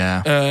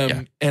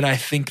 Yeah. And I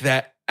think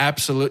that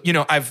absolutely,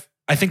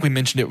 I think we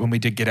mentioned it when we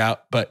did Get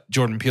Out, but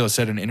Jordan Peele has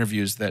said in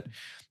interviews that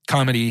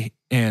comedy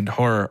and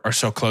horror are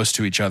so close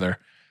to each other.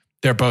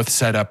 They're both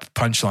set up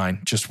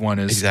punchline. Just one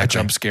is Exactly.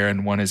 a jump scare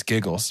and one is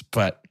giggles,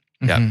 but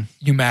Yeah. Mhm.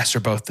 you master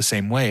both the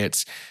same way.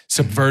 It's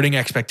subverting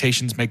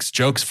expectations makes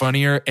jokes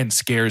funnier and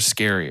scares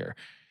scarier.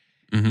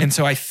 Mhm. And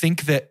so I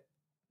think that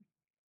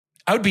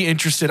I would be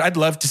interested. I'd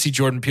love to see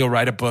Jordan Peele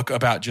write a book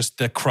about just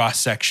the cross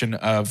section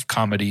of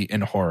comedy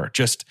and horror,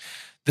 just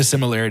the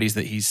similarities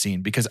that he's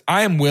seen, because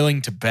I am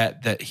willing to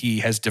bet that he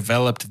has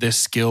developed this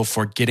skill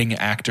for getting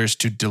actors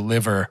to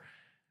deliver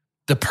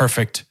the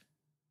perfect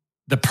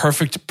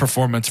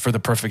performance for the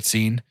perfect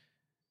scene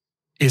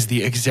is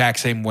the exact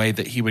same way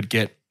that he would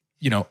get,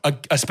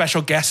 a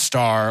special guest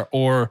star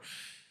or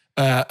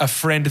a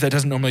friend that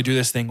doesn't normally do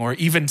this thing, or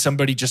even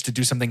somebody just to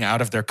do something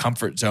out of their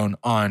comfort zone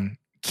on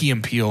Key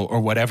and Peele or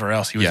whatever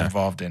else he was Yeah.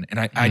 involved in. And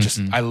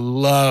I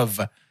love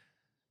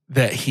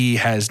that he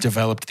has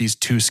developed these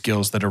two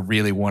skills that are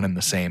really one and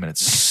the same. And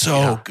it's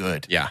so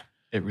good. Yeah.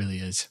 It really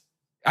is.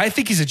 I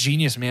think he's a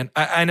genius, man.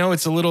 I know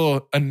it's a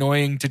little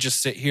annoying to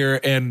just sit here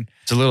and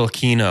It's a little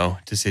kino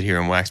to sit here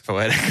and wax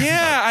poetic.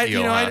 yeah, about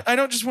Peele, huh? I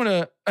don't just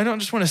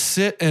want to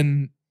sit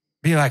and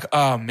be like,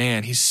 oh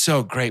man, he's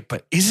so great.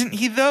 But isn't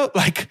he though?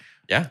 Like,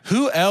 Yeah.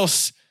 who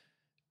else,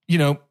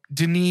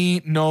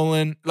 Denis,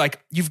 Nolan,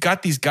 like you've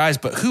got these guys,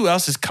 but who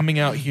else is coming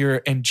out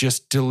here and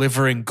just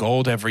delivering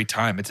gold every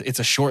time? It's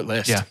a short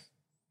list. Yeah.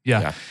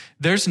 Yeah.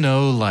 There's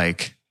no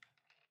like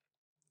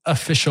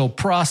official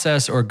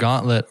process or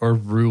gauntlet or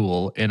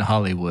rule in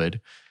Hollywood,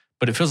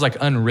 but it feels like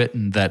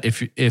unwritten that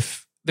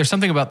if there's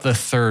something about the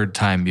third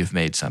time you've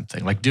made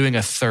something, like doing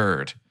a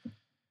third,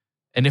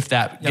 and if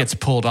that gets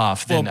pulled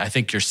off, then Well, I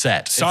think you're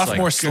set. It's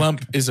Sophomore like-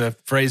 slump is a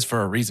phrase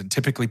for a reason.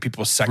 Typically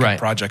people's second Right.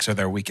 projects are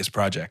their weakest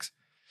projects.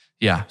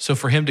 Yeah. So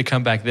for him to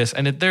come back this,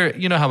 and there,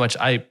 you know how much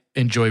I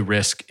enjoy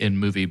risk in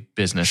movie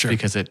business Sure.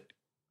 because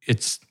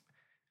it's,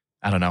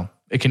 I don't know,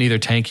 it can either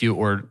tank you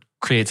or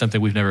create something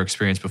we've never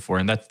experienced before.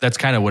 And that's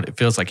kind of what it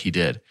feels like he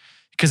did,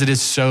 because it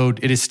is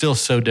still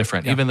so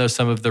different. Yeah. Even though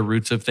some of the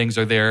roots of things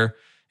are there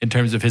in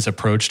terms of his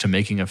approach to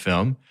making a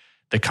film,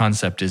 the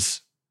concept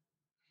is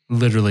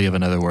literally of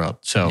another world.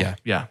 So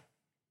yeah.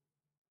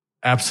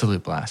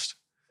 Absolute blast.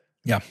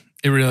 Yeah,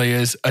 it really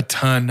is a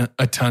ton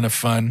of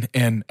fun.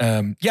 And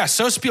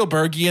so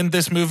Spielbergian,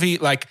 this movie,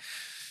 like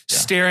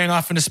staring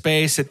off into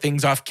space at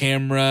things off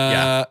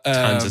camera. Yeah.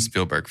 Tons of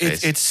Spielberg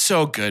face. It's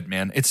so good,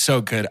 man. It's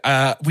so good.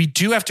 We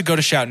do have to go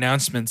to shout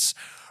announcements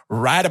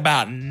right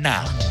about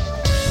now.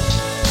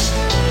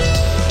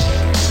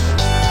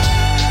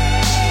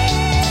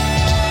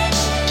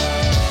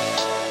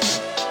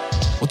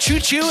 Well,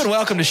 choo-choo and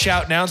welcome to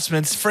Shout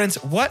Announcements. Friends,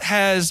 what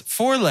has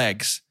 4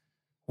 legs,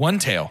 1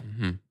 tail,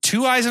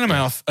 2 eyes and a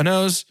mouth, a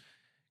nose,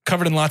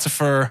 covered in lots of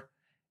fur,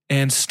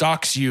 and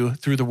stalks you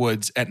through the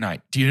woods at night?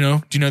 Do you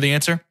know the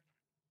answer?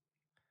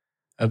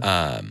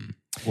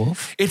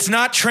 Wolf? It's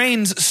not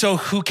trains, so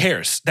who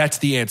cares? That's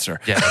the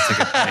answer. Yeah, that's a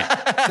good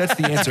point. That's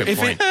the answer. Good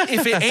point.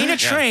 If it ain't a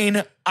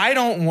train, I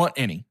don't want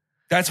any.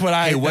 That's what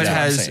Hey,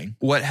 I'm saying.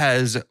 what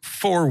has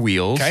 4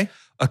 wheels, Okay.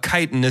 a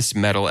chitinous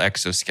metal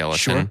exoskeleton,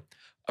 Sure.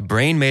 a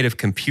brain made of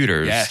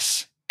computers,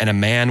 Yes. and a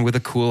man with a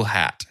cool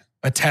hat.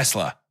 A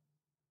Tesla.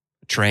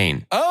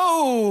 Train.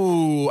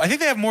 Oh, I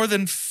think they have more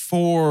than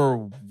 4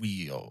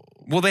 wheels.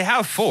 Well, they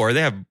have 4.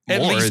 They have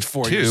At more, least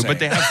 4, you're too, but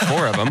they saying. have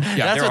 4 of them. Yeah,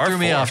 that's there what are threw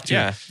me 4. off, too.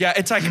 Yeah. Yeah,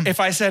 it's like if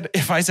I said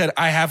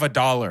I have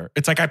 $1,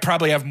 it's like I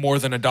probably have more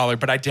than $1,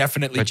 but I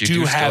definitely But you do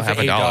do still have have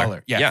 $1.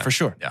 $1. Yeah, Yeah. for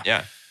sure.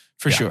 Yeah.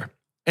 For sure.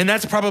 And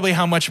that's probably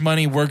how much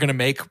money we're going to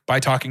make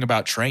by talking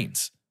about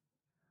trains.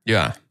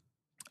 Yeah.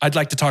 I'd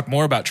like to talk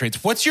more about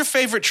trains. What's your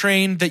favorite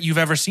train that you've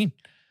ever seen?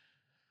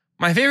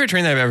 My favorite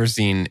train that I've ever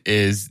seen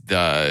is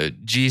the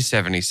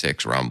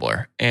G76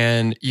 Rumbler.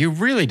 And you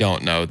really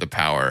don't know the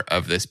power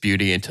of this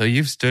beauty until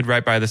you've stood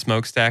right by the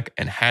smokestack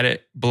and had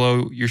it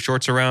blow your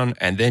shorts around.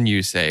 And then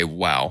you say,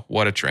 wow,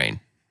 what a train.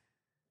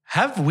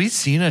 Have we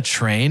seen a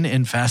train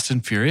in Fast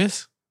and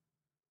Furious?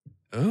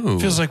 Ooh.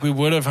 Feels like we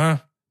would have, huh?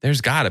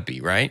 There's got to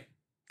be, right?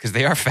 Because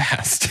they are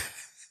fast.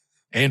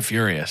 And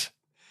furious.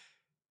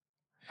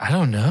 I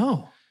don't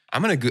know.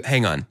 I'm going to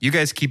hang on. You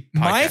guys keep podcasting.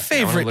 My I wanna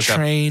favorite look up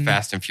train-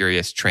 Fast and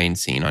Furious train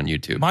scene on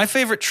YouTube. My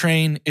favorite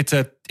train, it's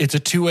a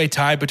two-way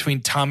tie between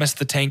Thomas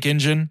the Tank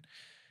Engine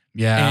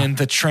Yeah. and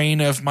the train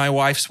of my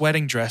wife's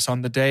wedding dress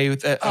on the day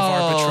of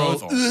our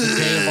betrothal.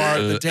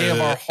 The day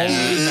of our holy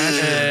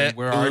matrimony,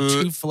 where our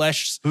two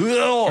fleshes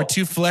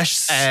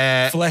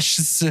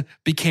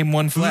became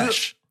one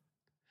flesh.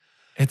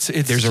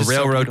 There's a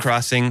railroad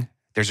crossing.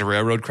 There's a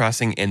railroad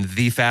crossing in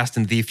The Fast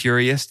and the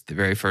Furious, the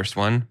very first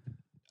one.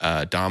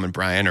 Dom and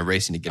Brian are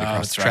racing to get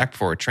across the track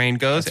before a train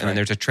goes. And then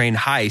there's a train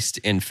heist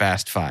in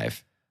Fast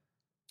 5.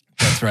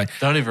 That's right.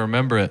 Don't even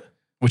remember it,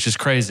 which is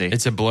crazy.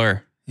 It's a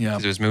blur. Yeah.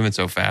 Because it was moving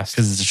so fast.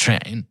 Because it's a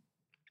train.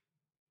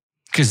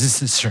 Because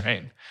it's a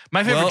train.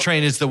 My favorite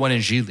train is the one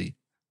in Gigli.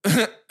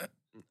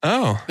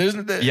 Oh.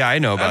 Yeah, I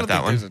know about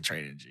that one. There's a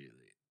train in Gigli.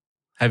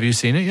 Have you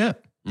seen it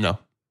yet? No.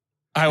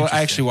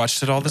 I actually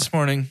watched it all this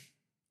morning.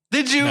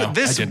 Did you? No, I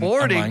This didn't. I'm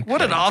morning? lying.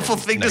 What an awful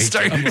thing to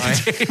start your day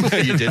with. No,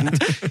 you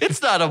didn't. It's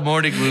not a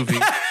morning movie.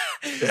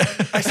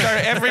 I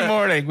start every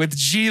morning with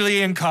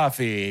Geely and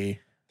coffee.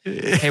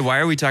 Hey, why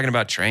are we talking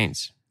about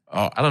trains?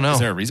 Oh, I don't know. Is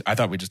there a reason? I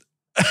thought we just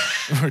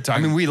were I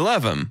talking. mean, we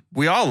love them.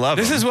 We all love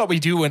them. This is what we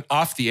do when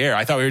off the air.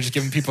 I thought we were just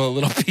giving people a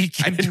little peek.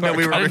 I didn't know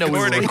we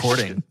were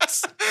recording.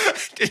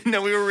 Didn't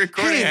know we were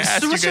recording. Hey, I asked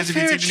so you what's guys if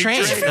your you favorite seen train?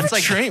 any trains. That's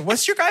like train.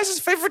 What's your guys'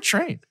 favorite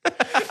train?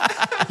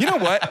 You know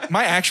what?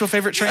 My actual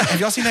favorite train. Have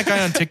y'all seen that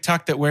guy on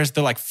TikTok that wears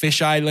the like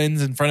fisheye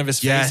lens in front of his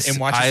face Yes, and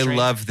watches I trains?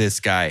 love this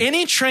guy.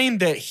 Any train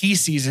that he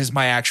sees is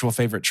my actual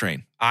favorite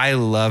train. I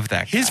love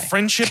that guy. His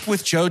friendship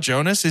with Joe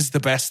Jonas is the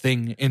best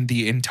thing in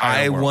the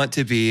entire I world. want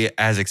to be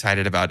as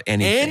excited about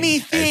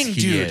anything as he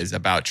dude. is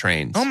about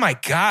trains. Oh my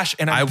gosh.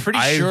 And I'm pretty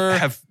sure I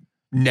have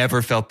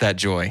never felt that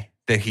joy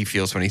that he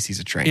feels when he sees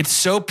a train. it's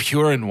so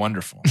pure and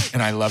wonderful.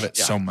 And I love it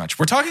so much.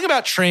 We're talking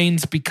about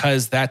trains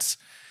because that's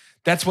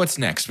what's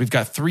next. We've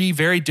got three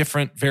very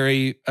different,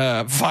 very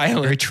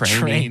violent Very trainy.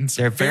 trains.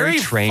 They're very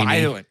trainy.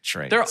 violent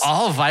trains. They're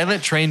all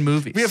violent train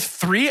movies. We have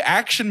three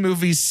action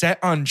movies set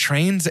on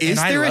trains. Is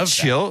and there I a love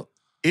chill?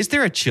 Is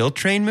there a chill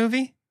train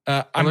movie?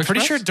 that. I'm Polar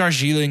pretty sure Express?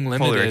 Darjeeling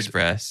Limited. Polar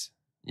Express.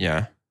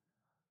 Yeah.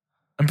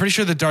 I'm pretty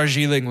sure the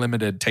Darjeeling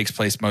Limited takes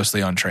place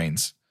mostly on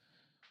trains.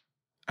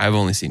 I've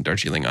only seen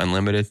Darjeeling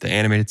Unlimited, the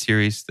animated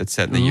series that's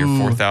set in the year Ooh.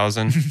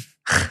 4000.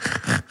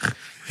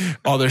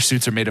 All their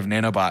suits are made of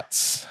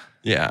nanobots.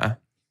 Yeah.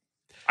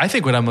 I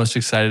think what I'm most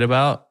excited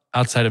about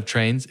outside of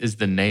trains is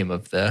the name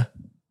of the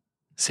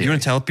series. You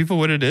want to tell people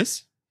what it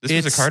is? This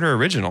was It's- a Carter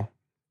original.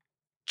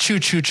 Choo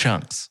Choo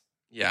Chunks.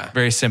 Yeah.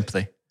 Very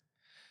simply.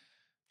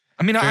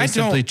 I mean, Very I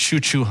simply don't. Choo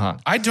Choo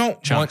Hunk. I don't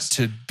want Chunks.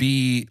 to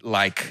be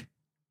like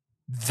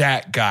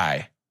that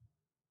guy,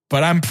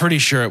 but I'm pretty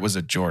sure it was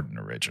a Jordan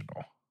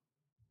original.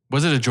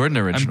 Was it a Jordan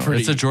original?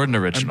 pretty- It's a Jordan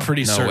original. I'm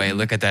pretty No certain. way.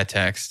 Look at that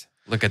text.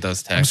 Look at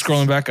those I'm texts.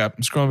 scrolling back up.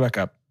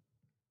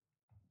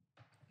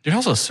 You can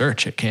also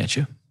search it, can't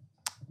you?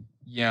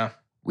 Yeah.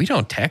 We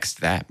don't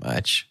text that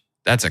much.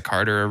 That's a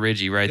Carter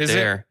origi right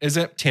there. Is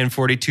it?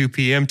 10:42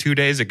 p.m. 2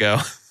 days ago.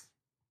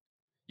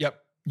 Yep.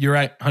 You're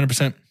right.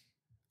 100%.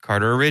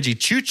 Carter origi.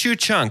 Choo Choo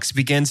Chunks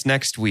begins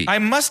next week. I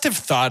must have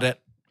thought it.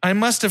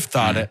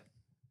 it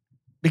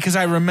because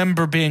I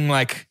remember being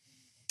like,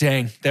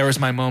 dang, there was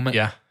my moment.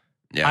 Yeah.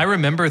 Yeah. I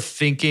remember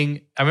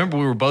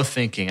we were both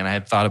thinking, and I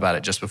had thought about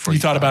it just before You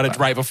thought about it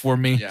right before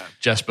me. Yeah.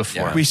 Just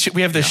before. Yeah.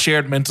 We have this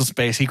shared mental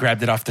space. He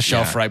grabbed it off the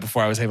shelf Yeah. right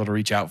before I was able to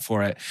reach out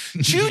for it.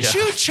 Choo Yeah.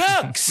 Choo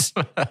Chunks.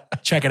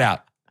 Check it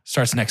out.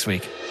 Starts next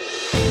week.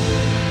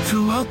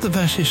 Throughout the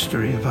vast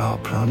history of our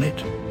planet,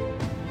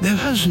 there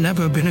has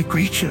never been a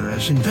creature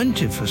as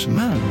inventive as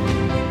man.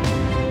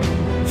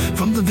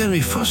 From the very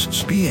first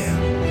spear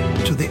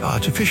to the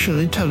artificial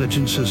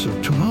intelligences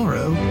of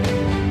tomorrow,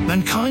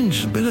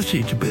 mankind's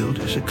ability to build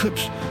is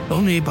eclipsed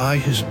only by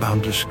his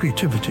boundless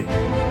creativity.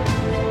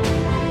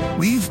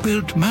 We've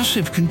built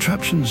massive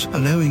contraptions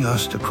allowing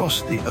us to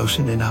cross the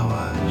ocean in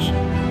hours.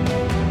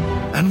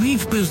 And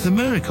we've built the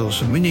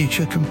miracles of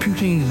miniature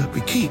computing that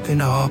we keep in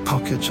our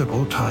pockets at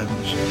all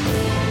times.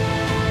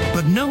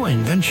 But no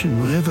invention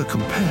will ever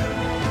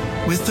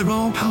compare with the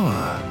raw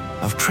power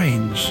of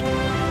trains.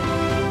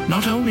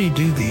 Not only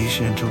do these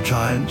gentle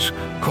giants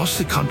cross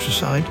the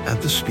countryside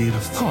at the speed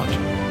of thought,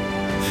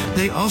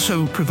 they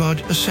also provide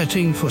a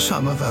setting for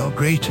some of our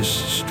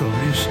greatest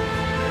stories.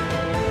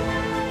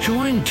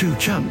 Join Two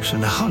Chunks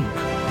and a Hunk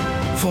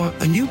for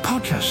a new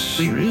podcast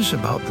series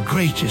about the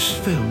greatest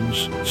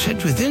films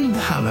set within the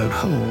hallowed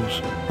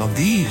halls of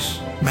these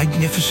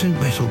magnificent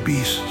metal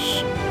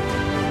beasts.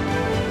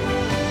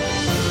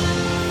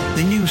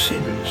 The new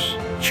series,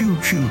 Choo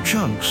Choo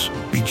Chunks,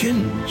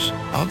 begins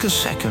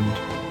August 2nd,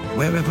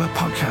 wherever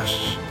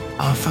podcasts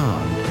are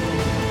found.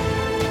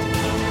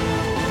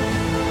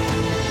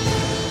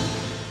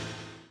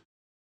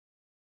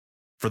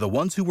 For the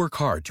ones who work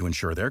hard to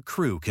ensure their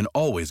crew can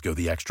always go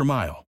the extra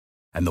mile,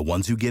 and the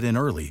ones who get in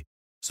early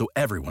so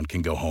everyone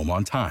can go home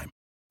on time,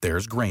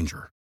 there's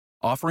Grainger,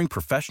 offering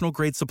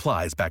professional-grade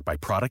supplies backed by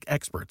product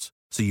experts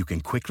so you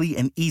can quickly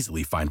and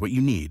easily find what you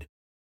need.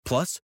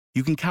 Plus,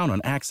 you can count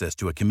on access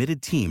to a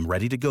committed team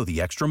ready to go the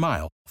extra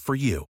mile for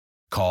you.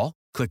 Call,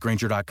 click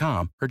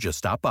Grainger.com, or just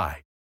stop by.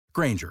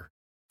 Grainger,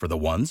 for the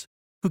ones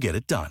who get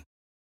it done.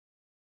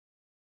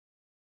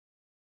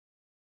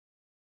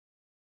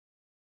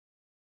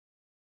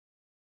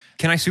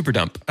 Can I super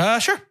dump?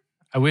 Sure.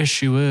 I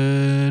wish you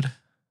would.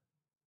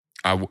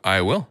 I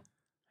will.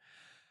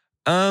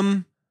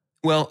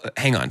 Well,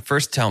 hang on.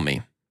 First, tell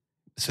me.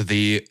 So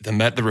the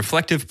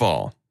reflective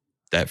ball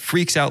that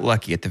freaks out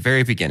Lucky at the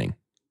very beginning.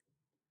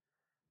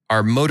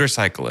 Our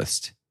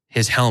motorcyclist,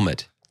 his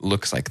helmet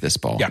looks like this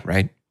ball,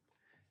 right?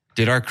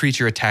 Did our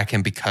creature attack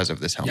him because of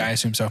this helmet? Yeah, I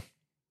assume so.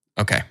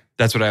 Okay.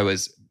 That's what I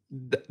was.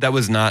 That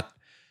was not.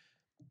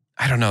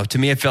 I don't know. To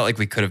me, it felt like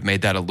we could have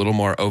made that a little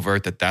more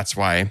overt. That's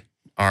why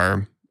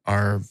our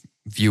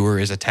viewer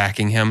is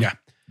attacking him.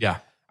 Yeah.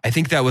 I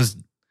think that was,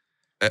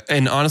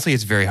 and honestly,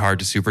 it's very hard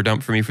to super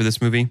dump for me for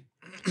this movie.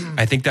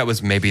 I think that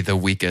was maybe the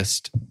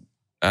weakest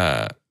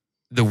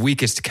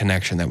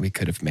connection that we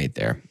could have made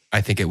there.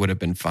 I think it would have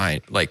been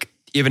fine. Like,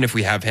 even if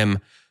we have him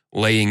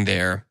laying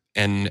there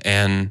and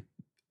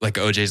like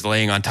OJ's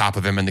laying on top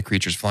of him and the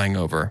creature's flying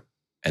over,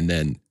 and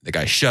then the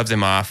guy shoves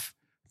him off,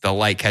 the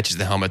light catches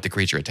the helmet, the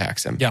creature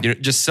attacks him. Yeah. You know,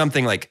 just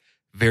something like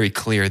very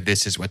clear,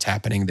 this is what's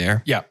happening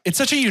there. Yeah. It's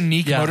such a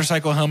unique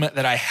motorcycle helmet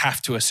that I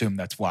have to assume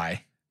that's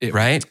why it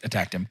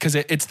attacked him. Because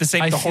it's the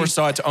same. The horse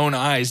saw its own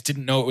eyes,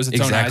 didn't know it was its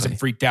own eyes, and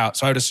freaked out.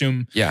 So I would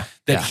assume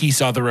that he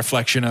saw the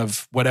reflection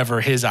of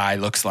whatever his eye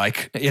looks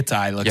like, its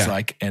eye looks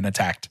like, and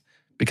attacked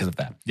because of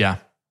that. Yeah.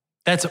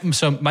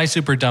 So my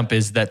super dump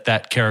is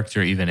that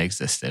character even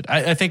existed.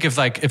 I think if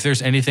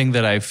there's anything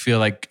that I feel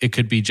like it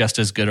could be just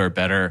as good or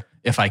better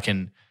if I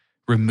can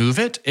remove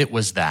it, it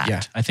was that.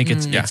 Yeah. I think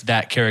it's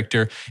that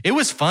character. It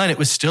was fun. It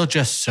was still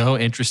just so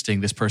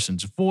interesting. This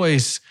person's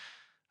voice,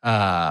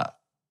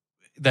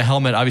 the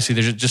helmet, obviously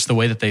there's just the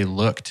way that they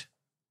looked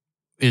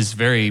is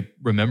very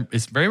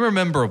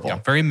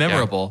rememberable, very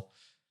memorable.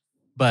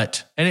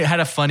 But, and it had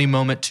a funny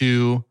moment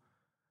too.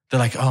 They're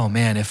like, oh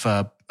man, if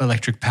a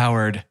electric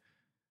powered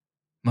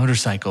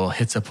motorcycle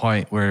hits a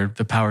point where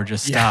the power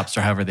just stops,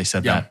 or however they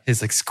said that.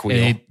 His like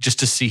squeal. Just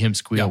to see him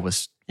squeal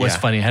was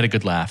funny. I had a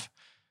good laugh.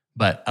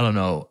 But I don't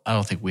know. I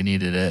don't think we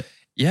needed it.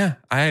 Yeah,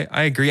 I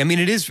agree. I mean,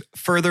 it is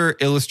further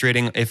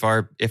illustrating if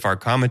our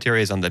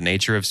commentary is on the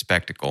nature of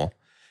spectacle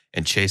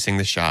and chasing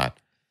the shot,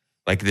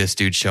 like this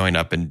dude showing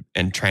up and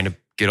trying to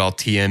get all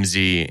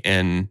TMZ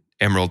in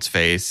Emerald's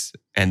face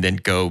and then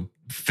go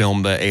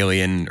film the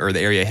alien or the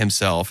area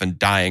himself and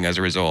dying as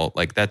a result.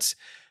 Like that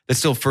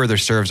still further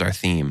serves our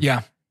theme.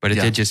 Yeah. But it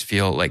did just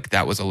feel like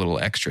that was a little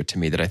extra to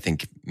me that I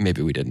think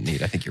maybe we didn't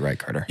need. I think you're right,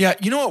 Carter. Yeah.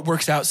 You know what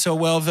works out so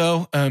well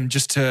though?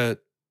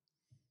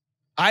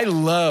 I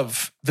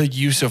love the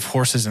use of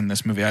horses in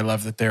this movie. I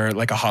love that they're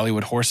like a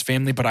Hollywood horse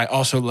family, but I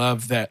also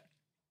love that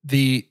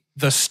the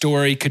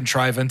story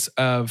contrivance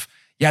of,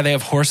 they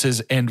have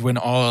horses, and when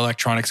all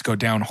electronics go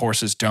down,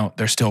 horses don't.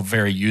 They're still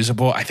very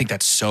usable. I think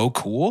that's so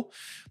cool.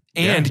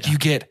 And you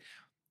get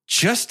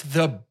just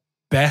the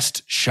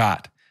best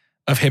shot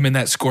of him in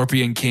that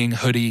Scorpion King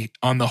hoodie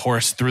on the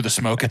horse through the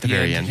smoke at the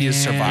very end. He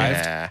has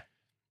survived. Yeah.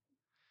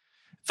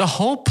 The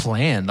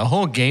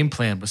whole game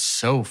plan was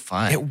so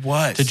fun. It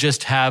was. To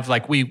just have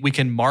like, we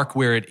can mark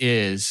where it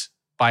is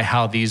by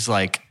how these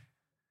like,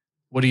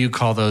 what do you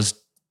call those?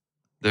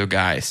 The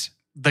guys.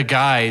 The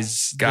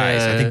guys.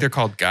 I think they're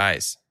called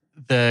guys.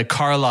 The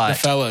Carlot. The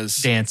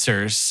fellas.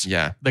 Dancers.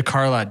 Yeah. The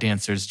Carlot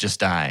dancers just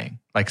dying.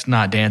 Like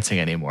not dancing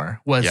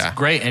anymore. Was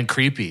great and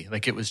creepy.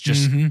 Like it was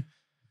just... Mm-hmm.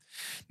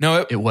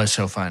 No, it was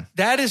so fun.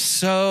 That is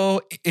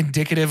so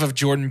indicative of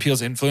Jordan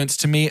Peele's influence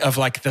to me, of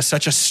like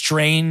such a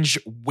strange,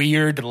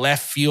 weird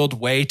left field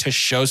way to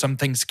show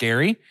something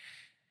scary.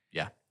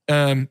 Yeah.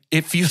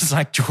 It feels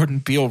like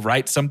Jordan Peele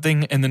writes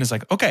something and then is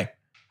like, okay,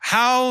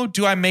 how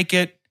do I make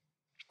it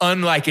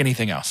unlike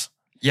anything else?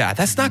 Yeah,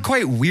 that's not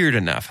quite weird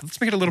enough. Let's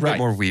make it a little bit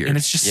more weird. And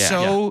it's just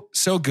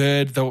so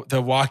good.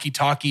 The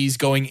walkie-talkies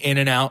going in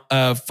and out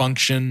of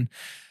function.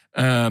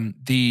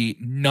 The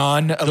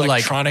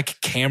non-electronic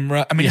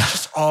camera. I mean, it's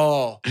just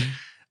all.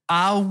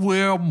 I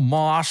wear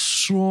my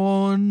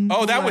son.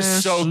 Oh, that was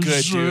so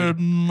good, dude.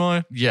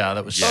 Yeah,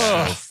 that was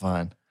so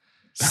fun.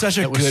 Such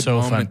a good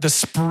moment. Fun. The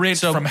sprint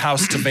from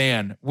house to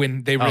van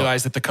when they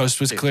realized that the coast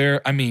was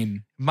clear. I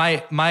mean,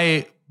 my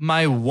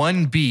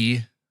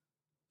 1B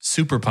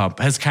super pump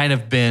has kind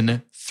of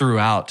been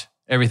throughout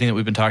everything that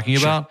we've been talking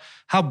about.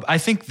 How I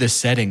think the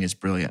setting is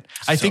brilliant.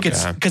 I think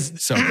it's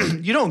because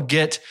you don't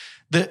get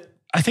the.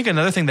 I think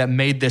another thing that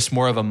made this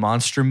more of a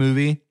monster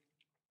movie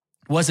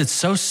was it's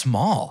so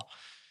small.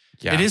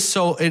 Yeah. It is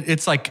so,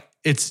 it's like,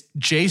 it's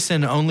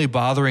Jason only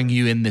bothering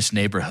you in this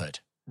neighborhood.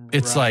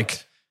 It's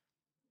like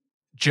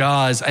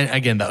Jaws, and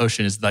again, the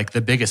ocean is like the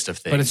biggest of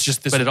things. But it's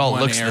just this But it all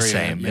one looks area, the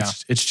same. yeah.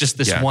 It's just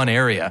this Yeah. one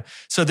area.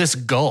 So this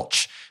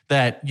gulch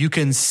that you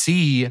can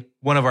see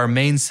one of our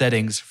main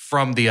settings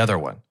from the other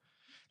one.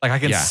 Like I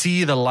can Yeah.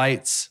 see the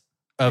lights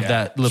of Yeah,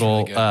 that it's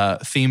little really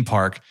theme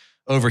park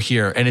over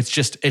here. And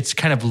it's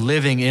kind of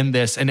living in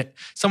this. And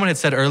someone had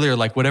said earlier,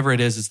 like whatever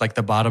it is like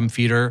the bottom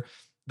feeder,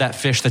 that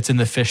fish that's in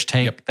the fish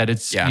tank, that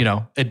it's, Yeah. you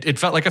know, it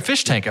felt like a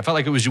fish tank. I felt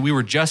like we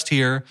were just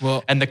here.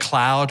 Well- and the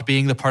cloud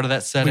being the part of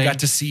that setting We got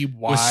to see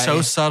why. was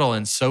so subtle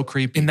and so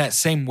creepy. in that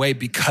same way,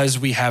 because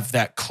we have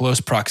that close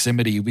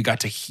proximity, we got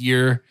to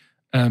hear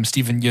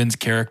Stephen Yeun's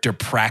character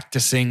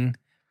practicing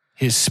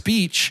his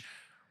speech,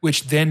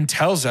 which then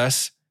tells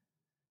us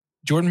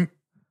Jordan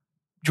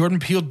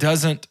Peele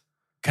doesn't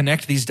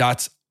connect these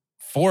dots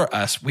for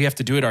us. We have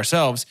to do it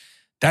ourselves.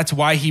 That's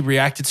why he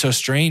reacted so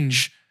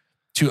strange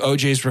to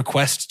OJ's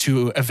request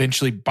to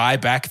eventually buy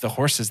back the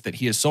horses that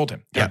he has sold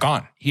him. They're Yeah.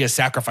 gone. He has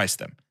sacrificed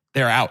them.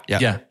 They're out. Yeah.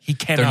 Yeah. He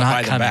cannot They're not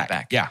buy them coming back.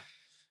 back. Yeah.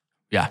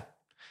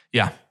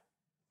 Yeah.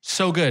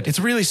 So good. It's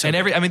really so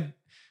and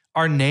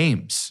our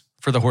names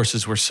for the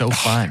horses were so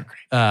fun.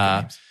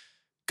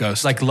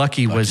 Ghost. Like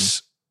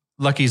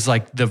Lucky's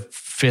like the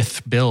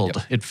fifth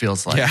build, it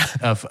feels like, Yeah.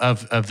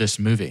 of this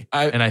movie.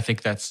 And I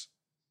think that's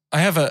I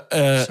have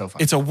So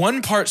fun. it's a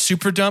 1-part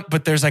super dump,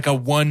 but there's like a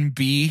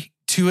 1B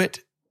to it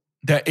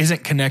that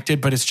isn't connected,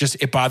 but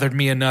it bothered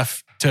me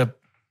enough to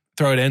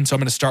throw it in. So I'm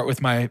going to start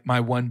with my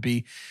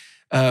 1B.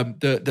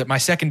 My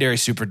secondary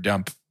super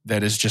dump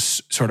that is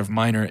just sort of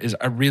minor is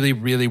I really,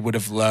 really would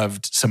have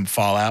loved some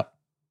fallout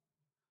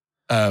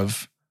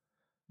of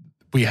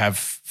we have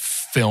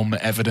film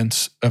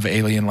evidence of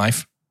alien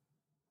life.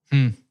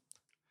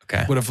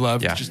 Okay. Would have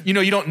loved. Yeah. Just, you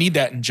don't need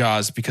that in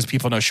Jaws because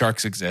people know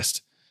sharks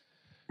exist.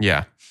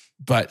 Yeah.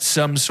 But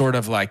some sort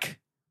of like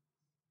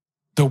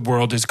the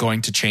world is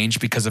going to change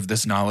because of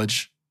this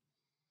knowledge.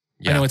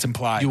 Yeah. I know it's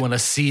implied. you want to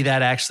see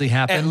that actually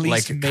happen. at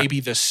least like- maybe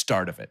the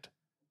start of it.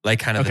 Like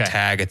kind of the Okay.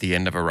 tag at the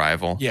end of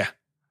Arrival. Yeah.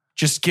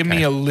 Just give me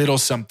Okay. a little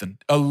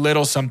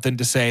something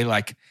to say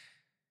like,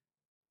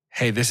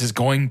 hey, this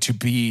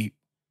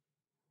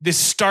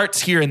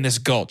starts here in this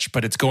gulch,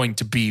 but it's going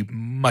to be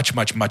much,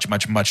 much, much,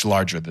 much, much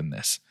larger than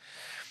this.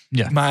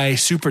 Yeah. My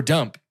super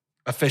dump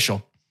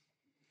official.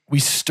 We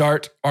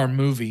start our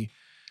movie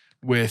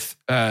with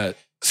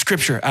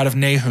scripture out of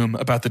Nahum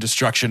about the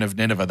destruction of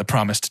Nineveh, the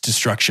promised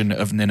destruction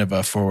of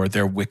Nineveh for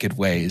their wicked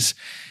ways.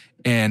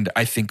 And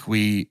I think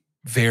we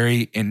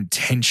very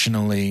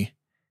intentionally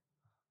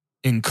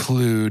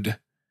include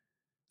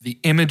the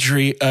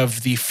imagery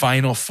of the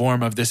final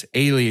form of this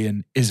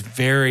alien is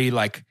very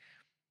like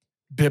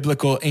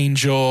biblical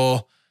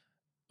angel,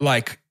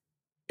 like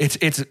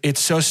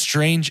it's so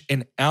strange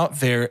and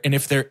out there. And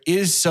if there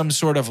is some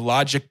sort of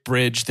logic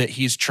bridge that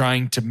he's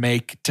trying to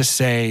make to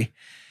say,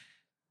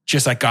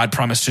 just like God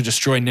promised to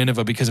destroy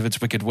Nineveh because of its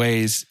wicked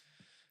ways,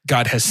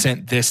 God has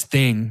sent this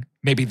thing.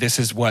 Maybe this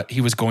is what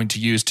he was going to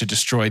use to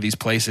destroy these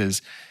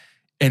places.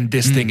 And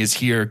this thing is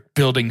here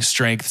building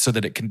strength so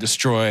that it can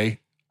destroy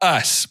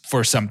us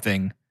for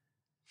something.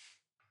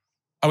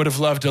 I would have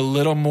loved a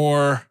little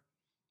more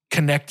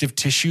connective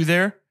tissue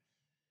there.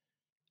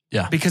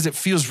 Yeah. Because it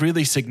feels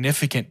really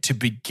significant to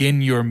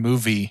begin your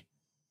movie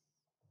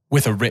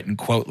with a written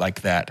quote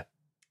like that.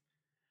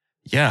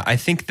 Yeah, I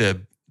think the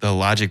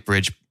logic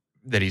bridge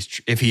that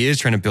if he is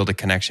trying to build a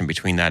connection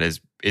between that is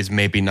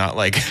maybe not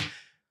like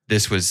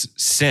this was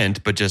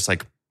sent, but just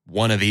like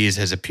one of these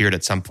has appeared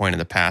at some point in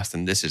the past,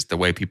 and this is the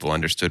way people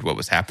understood what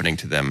was happening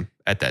to them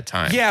at that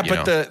time. Yeah, you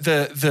but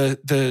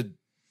know?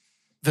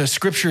 the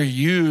scripture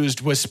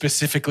used was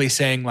specifically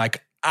saying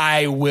like,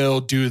 I will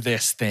do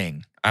this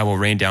thing. I will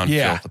rain down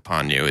Yeah. filth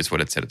upon you is what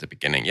it said at the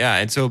beginning. Yeah,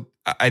 and so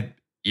I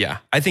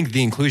think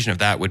the inclusion of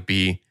that would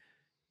be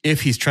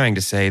if he's trying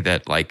to say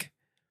that like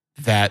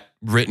that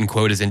written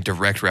quote is in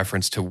direct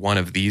reference to one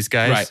of these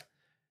guys. Right.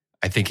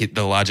 I think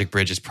the logic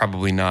bridge is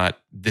probably not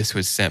this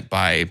was sent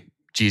by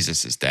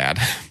Jesus's dad.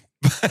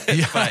 but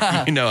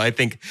I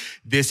think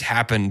this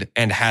happened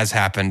and has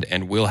happened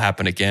and will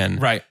happen again.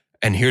 Right.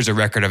 And here's a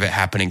record of it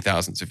happening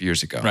thousands of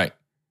years ago. Right.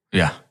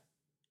 Yeah.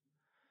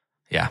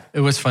 Yeah.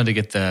 It was fun to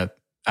get the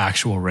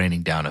actual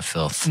raining down of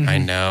filth I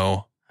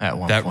know. at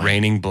one That point.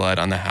 raining blood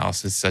on the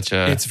house is such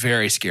a It's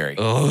very scary.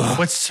 ugh.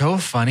 What's so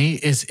funny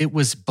is it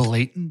was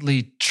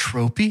blatantly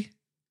tropey.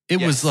 It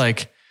Yes. was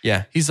like,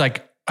 Yeah. he's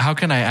like, how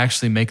can I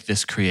actually make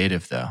this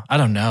creative though? I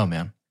don't know,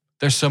 man.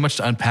 There's so much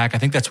to unpack. I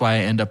think that's why I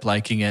end up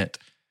liking it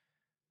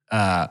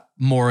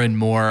more and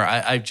more.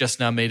 I just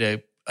now made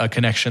a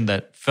connection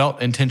that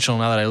felt intentional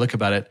now that I look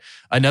about it.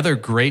 Another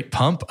great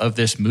pump of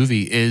this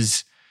movie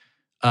is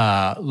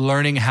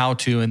learning how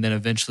to and then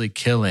eventually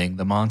killing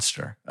the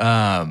monster.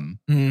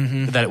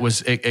 Mhm. That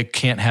it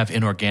can't have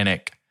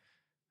inorganic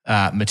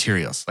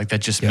materials. Like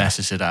that just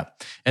messes it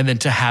up. And then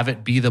to have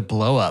it be the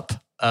blow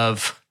up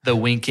of the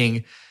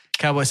winking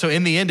cowboy. So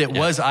in the end, it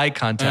was eye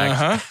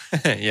contact.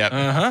 Uh-huh. Yep.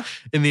 Uh-huh.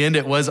 In the end,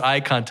 it was eye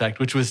contact,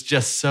 which was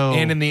just so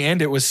And in the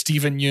end, it was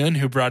Stephen Yeun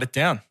who brought it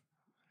down.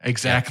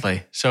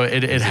 exactly. So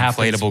it It's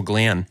happens inflatable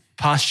gland.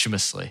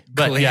 posthumously.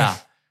 But Glenn. yeah,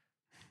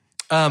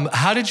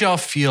 How did y'all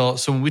feel?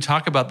 So when we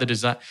talk about the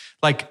design,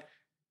 like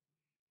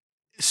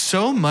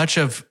so much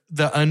of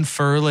the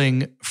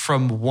unfurling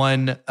from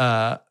one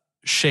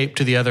shape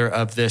to the other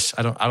of this,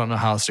 I don't know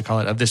how else to call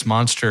it, of this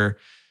monster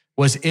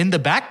was in the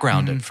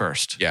background at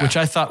first, which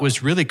I thought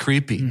was really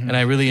creepy. And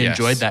I really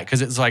enjoyed that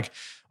because it's like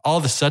all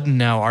of a sudden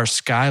now our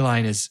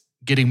skyline is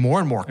getting more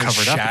and more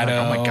covered up. And like,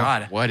 oh my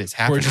God. What is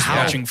happening? We're just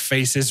watching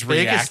faces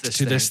react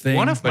to this thing.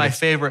 One of my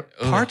favorite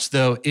parts,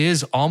 though,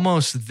 is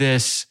almost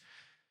this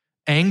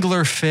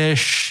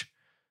anglerfish,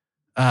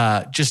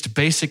 just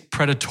basic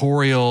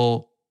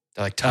predatorial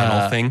like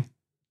tunnel thing.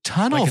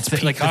 Tunnel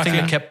thing. Like the thing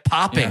that kept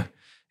popping. Yeah.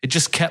 It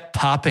just kept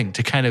popping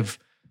to kind of,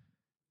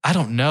 I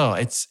don't know.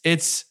 It's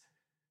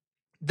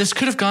this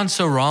could have gone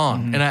so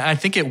wrong. And I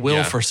think it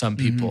will for some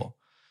people.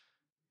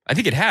 I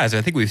think it has.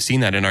 I think we've seen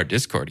that in our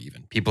Discord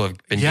even. People have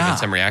been giving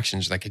some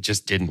reactions like it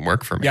just didn't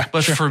work for me. Yeah,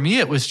 but for me,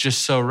 it was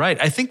just so right.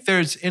 I think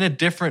there's, in a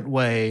different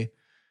way,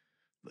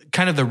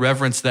 kind of the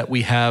reverence that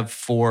we have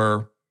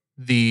for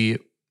the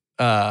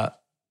not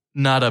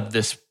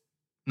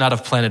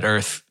of planet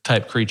Earth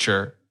type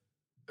creature.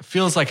 It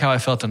feels like how I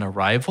felt in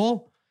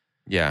Arrival.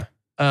 Yeah.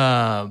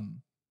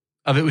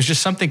 Of it was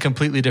just something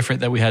completely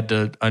different that we had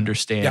to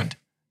understand. Yeah.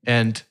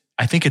 And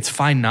I think it's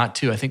fine not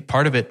to. I think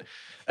part of it,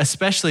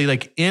 especially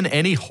like in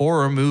any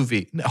horror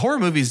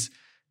movies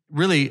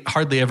really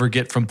hardly ever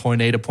get from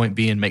point A to point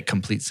B and make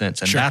complete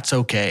sense. And that's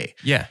okay.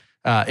 Yeah.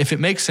 If it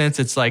makes sense,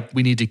 it's like,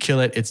 we need to kill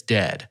it. It's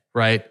dead,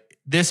 right?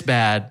 This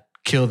bad,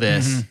 kill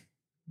this.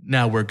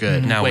 Now we're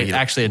good. Now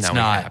actually it's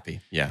not. Happy.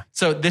 Yeah.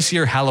 So this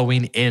year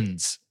Halloween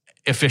ends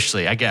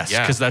officially, I guess,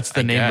 because that's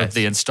the name of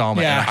the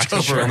installment. Yeah,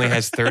 October only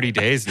has 30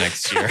 days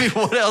next year. I mean,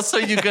 what else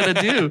are you going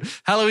to do?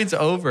 Halloween's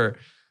over.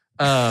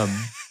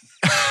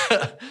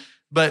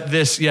 But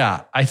this,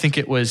 I think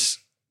it was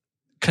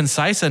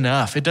concise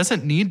enough. It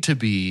doesn't need to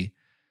be,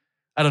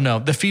 I don't know.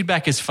 The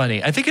feedback is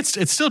funny. I think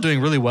it's still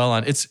doing really well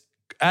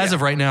as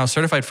of right now,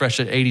 certified fresh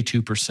at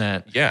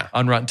 82%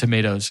 on Rotten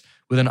Tomatoes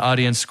with an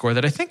audience score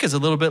that I think is a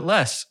little bit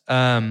less.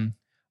 I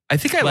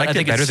think I liked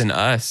it better than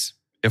Us.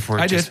 If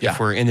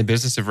we're in the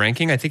business of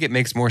ranking, I think it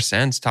makes more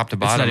sense top to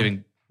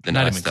bottom. It's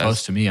not even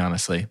close to me,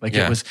 honestly. Like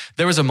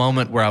there was a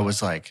moment where I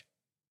was like,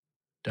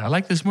 do I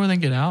like this more than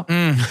Get Out?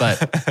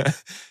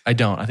 But I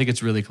don't. I think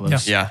it's really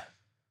close. Yeah,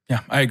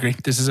 I agree.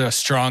 This is a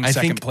strong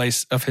second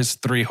place of his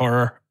 3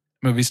 horror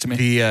movies to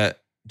me.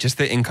 Just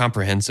the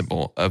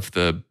incomprehensible of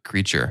the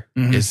creature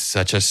is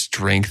such a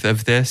strength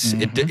of this.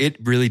 It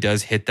really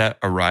does hit that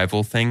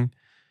Arrival thing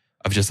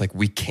of just like,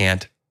 we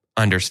can't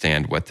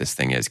understand what this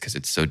thing is because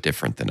it's so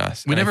different than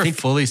us. We never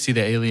fully see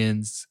the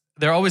aliens.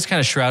 They're always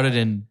kind of shrouded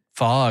in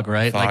fog,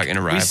 right? Fog and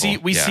Arrival.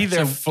 We see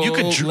their full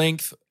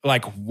length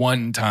like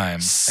one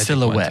time.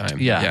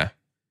 Silhouette. Yeah.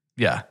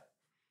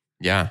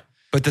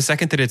 But the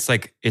second that it's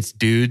like, it's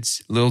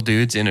little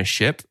dudes in a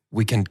ship,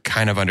 we can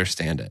kind of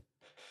understand it.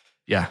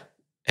 Yeah.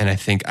 And I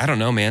think, I don't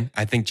know, man.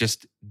 I think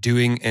just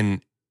doing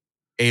an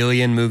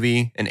alien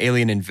movie, an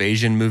alien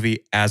invasion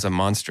movie as a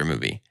monster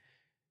movie,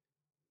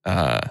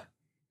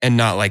 and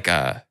not like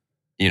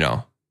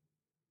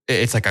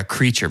it's like a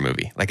creature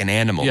movie, like an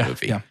animal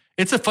movie. Yeah.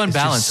 It's a fun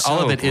balance.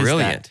 All of it is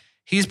brilliant. That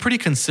he's pretty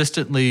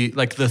consistently,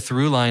 like the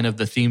through line of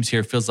the themes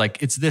here feels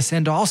like it's this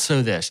and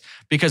also this.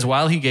 Because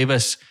while he gave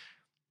us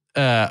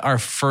our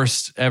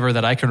first ever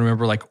that I can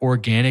remember, like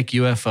organic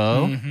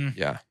UFO.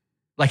 Yeah.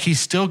 Like he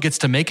still gets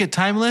to make it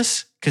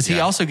timeless because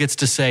he also gets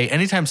to say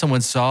anytime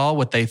someone saw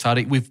what they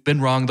thought, we've been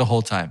wrong the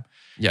whole time.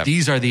 Yeah.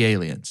 These are the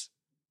aliens.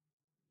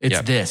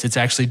 It's this. It's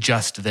actually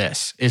just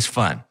this. Is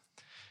fun.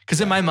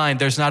 Because in my mind,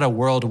 there's not a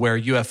world where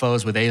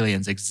UFOs with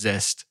aliens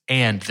exist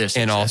and this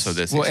and exists. Also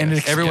this. Well, and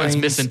everyone's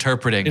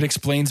misinterpreting. It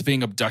explains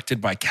being abducted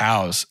by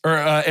cows.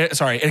 It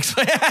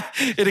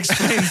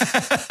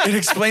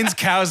explains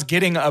cows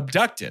getting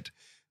abducted.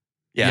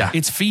 Yeah.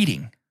 It's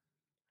feeding.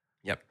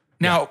 Yep.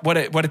 Now, what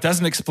it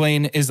doesn't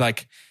explain is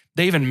like,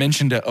 they even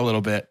mentioned it a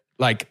little bit,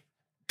 like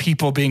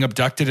people being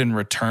abducted and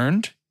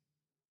returned.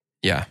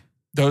 Yeah.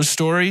 Those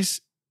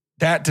stories,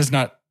 that's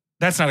not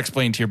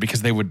explained here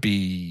because they would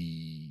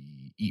be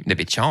eaten. They'd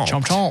be chomped.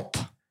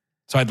 Chomp.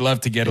 So I'd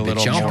love to get a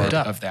little more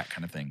of that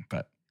kind of thing.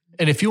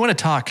 And if you want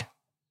to talk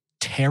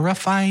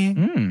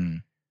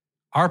terrifying,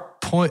 our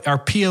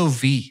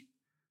POV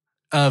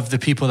of the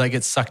people that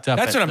get sucked up.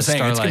 That's what I'm saying.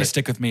 Starlight. It's going to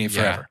stick with me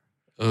forever.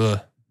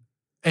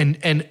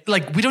 And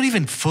like, we don't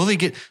even fully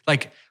get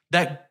like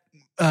that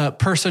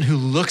person who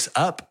looks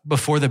up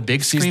before the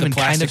big screen and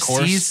kind of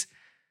sees.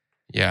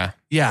 Yeah.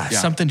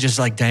 Something just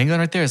like dangling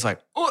right there is like,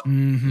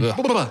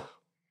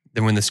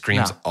 then when the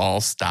screams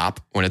all stop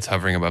when it's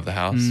hovering above the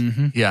house.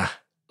 Yeah.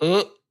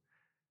 It's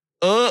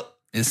yuck.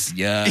 It's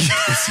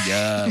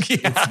yuck.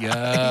 It's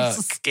yuck. It's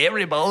a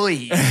scary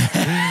boy.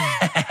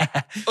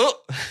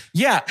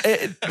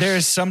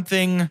 There's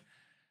something.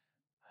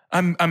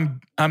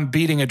 I'm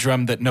beating a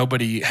drum that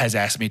nobody has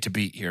asked me to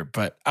beat here,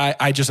 but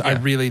I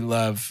really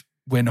love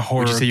when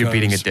horror. Would you say you're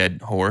beating a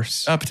dead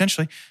horse?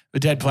 Potentially a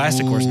dead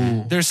plastic horse.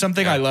 There's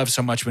something I love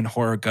so much when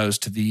horror goes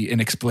to the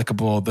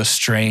inexplicable, the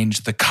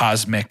strange, the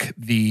cosmic,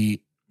 the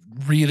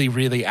really,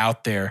 really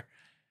out there.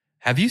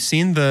 Have you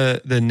seen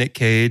the Nick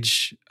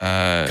Cage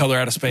Color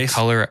Out of Space?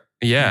 Color?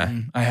 Yeah.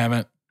 I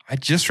haven't. I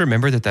just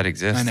remembered that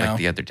exists I know. like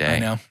the other day. I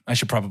know. I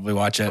should probably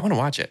watch I it. want to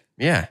watch it.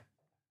 Yeah.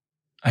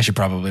 I should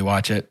probably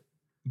watch it.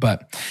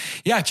 But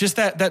yeah, just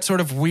that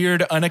sort of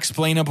weird,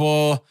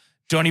 unexplainable,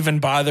 don't even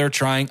bother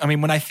trying. I mean,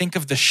 when I think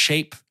of the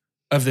shape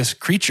of this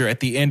creature at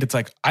the end, it's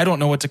like, I don't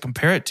know what to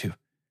compare it to.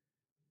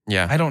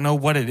 Yeah. I don't know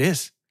what it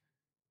is.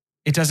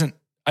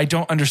 I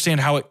don't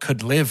understand how it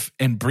could live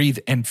and breathe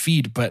and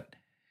feed, but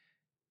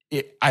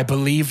I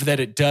believe that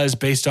it does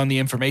based on the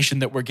information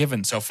that we're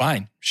given. So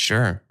fine.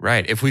 Sure.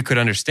 Right. If we could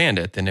understand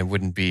it, then it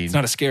wouldn't be It's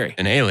not as scary.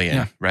 an alien,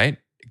 Yeah. right?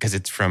 Because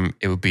it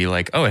would be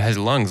like, oh, it has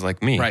lungs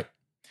like me. Right.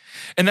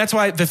 And that's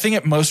why the thing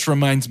it most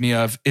reminds me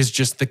of is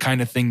just the kind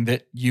of thing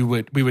that we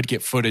would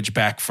get footage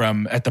back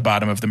from at the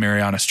bottom of the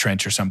Marianas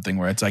Trench or something,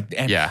 where it's like,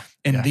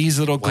 and these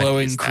little What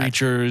glowing is that?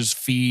 creatures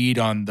feed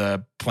on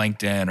the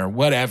plankton or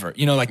whatever,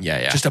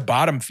 Yeah. just a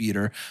bottom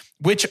feeder,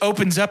 which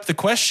opens up the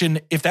question,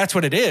 if that's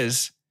what it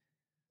is,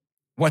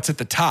 what's at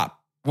the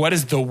top? What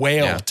is the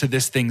whale to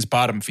this thing's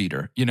bottom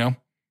feeder?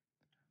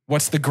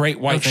 What's the great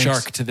white thanks.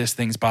 shark to this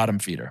thing's bottom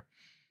feeder?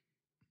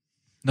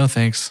 No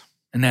thanks.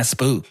 And that's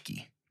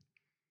spooky.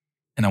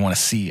 And I want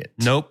to see it.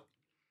 Nope.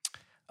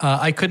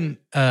 I couldn't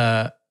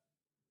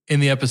in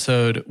the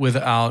episode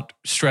without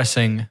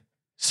stressing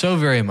so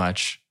very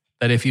much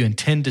that if you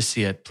intend to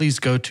see it, please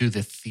go to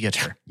the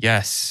theater.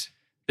 Yes.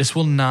 This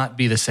will not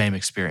be the same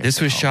experience. This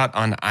at was home. shot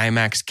on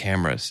IMAX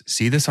cameras.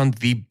 See this on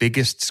the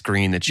biggest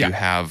screen that you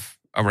have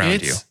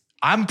around you.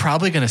 I'm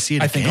probably going to see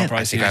it I again. think I'll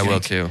probably I see think it I will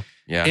again. too.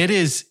 Yeah. It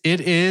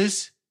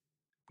is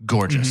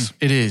gorgeous.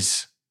 It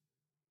is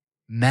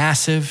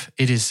massive.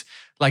 It is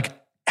like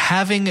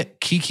having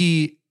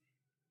Kiki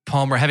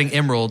Palmer, having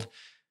Emerald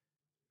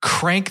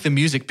crank the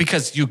music,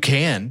 because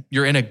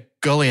you're in a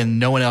gully and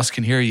no one else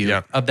can hear you,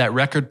 Yep. of that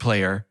record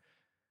player.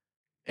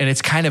 And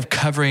it's kind of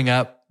covering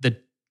up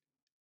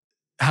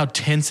how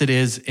tense it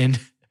is in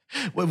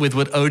with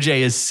what OJ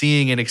is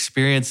seeing and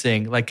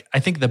experiencing. Like, I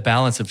think the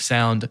balance of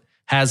sound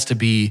has to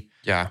be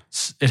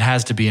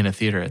in a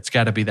theater. It's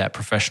got to be that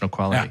professional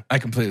quality. Yeah, I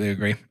completely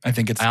agree. I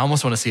think it's I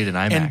almost want to see it in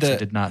IMAX. And I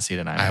did not see it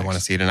in IMAX. I want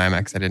to see it in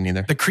IMAX. I didn't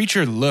either. the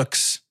creature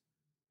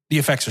the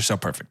effects are so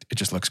perfect. It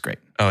just looks great.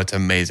 Oh, it's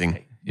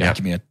amazing. Yeah.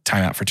 Give me a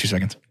timeout for 2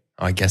 seconds.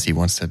 Oh, I guess he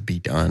wants to be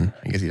done.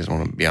 I guess he doesn't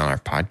want to be on our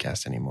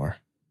podcast anymore.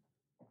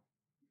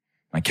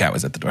 My cat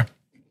was at the door.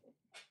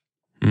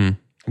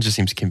 It just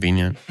seems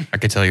convenient. I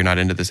could tell you're not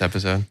into this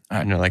episode. All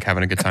right. You're like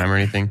having a good time or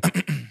anything.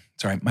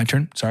 Sorry, my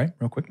turn. Sorry,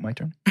 real quick, my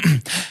turn.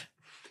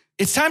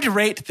 It's time to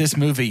rate this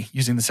movie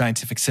using the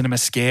scientific cinema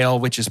scale,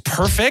 which is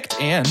perfect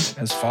and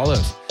as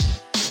follows.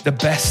 The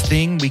best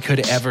thing we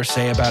could ever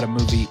say about a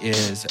movie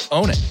is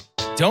own it.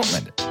 Don't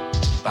lend it.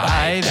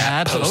 Buy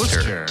that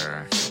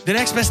poster. The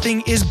next best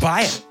thing is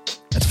buy it.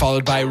 That's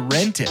followed by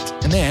rent it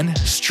and then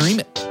stream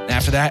it.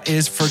 After that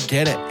is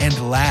forget it.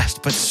 And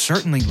last but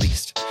certainly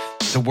least,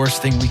 the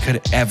worst thing we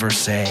could ever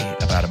say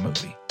about a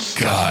movie.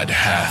 God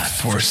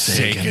hath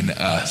forsaken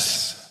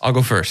us. I'll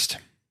go first.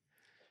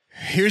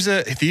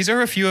 These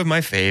are a few of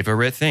my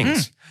favorite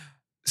things.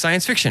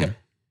 Science fiction,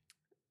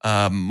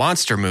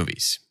 monster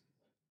movies,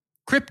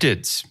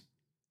 cryptids,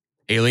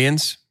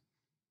 aliens,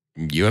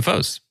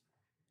 UFOs,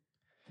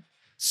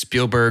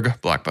 Spielberg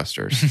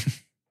blockbusters.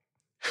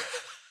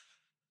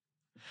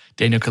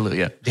 Daniel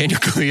Kaluuya. Daniel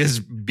Kaluuya's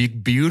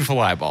big, beautiful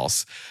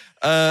eyeballs.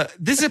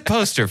 This is a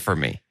poster for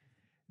me.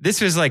 This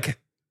was like,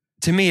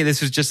 to me,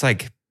 this was just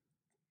like,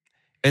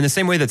 in the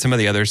same way that some of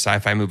the other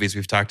sci-fi movies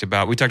we talked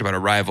about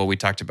Arrival,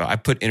 I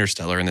put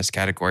Interstellar in this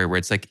category where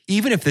it's like,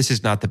 even if this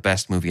is not the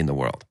best movie in the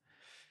world,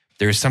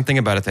 there's something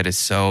about it that is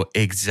so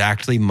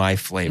exactly my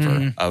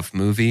flavor of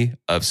movie,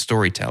 of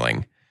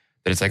storytelling,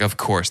 that it's like, of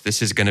course,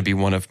 this is going to be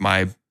one of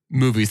my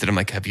movies that I'm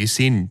like, have you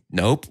seen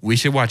Nope? We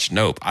should watch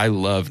Nope. I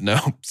love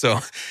Nope. So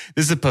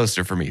this is a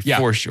poster for me,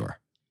 for sure.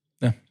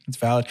 Yeah, it's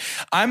valid.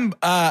 I'm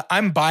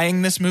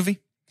buying this movie.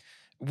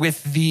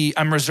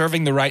 I'm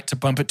reserving the right to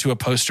bump it to a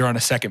poster on a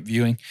second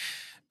viewing.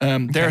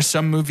 There are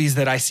some movies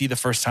that I see the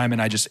first time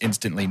and I just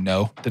instantly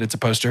know that it's a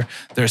poster.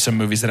 There are some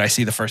movies that I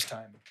see the first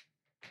time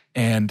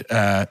and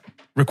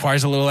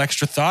requires a little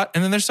extra thought.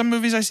 And then there's some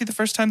movies I see the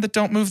first time that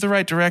don't move the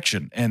right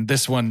direction. And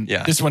this one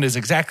is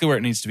exactly where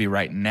it needs to be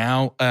right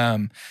now.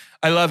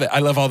 I love it. I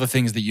love all the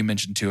things that you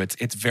mentioned too.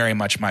 It's very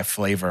much my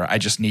flavor. I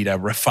just need a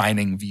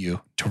refining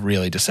view to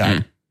really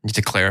decide. Need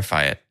to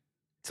clarify it.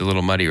 It's a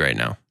little muddy right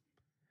now.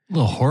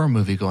 Little horror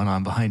movie going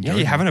on behind you. Yeah,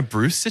 you having a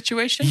Bruce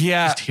situation?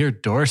 Yeah. Just hear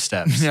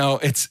doorsteps. No,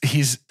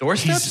 he's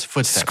Doorsteps?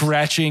 Footsteps.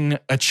 scratching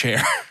a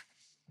chair.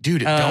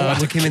 Dude, don't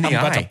look him in the I'm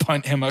eye. about to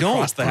punt him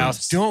across the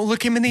house. Don't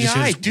look him in the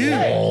eye, dude.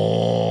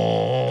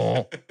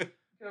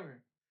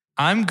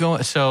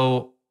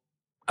 So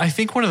I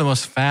think one of the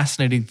most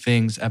fascinating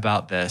things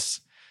about this,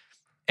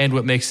 and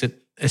what makes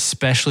it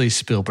especially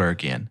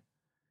Spielbergian,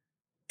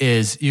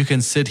 is you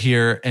can sit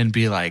here and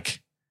be like,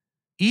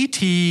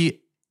 E.T.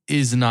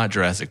 is not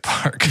Jurassic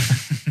Park,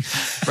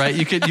 right?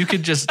 You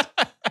could just,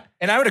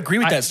 And I would agree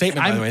with that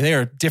statement, by the way. They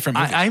are different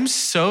movies. I'm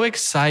so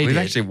excited. We've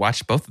actually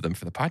watched both of them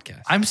for the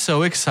podcast. I'm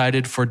so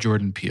excited for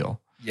Jordan Peele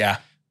yeah.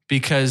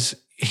 because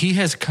he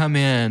has come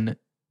in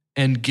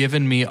and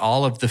given me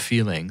all of the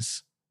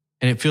feelings,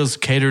 and it feels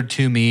catered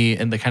to me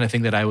and the kind of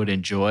thing that I would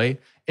enjoy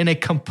in a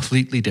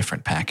completely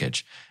different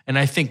package. And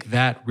I think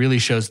that really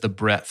shows the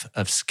breadth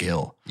of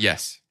skill.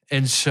 Yes.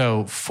 And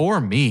so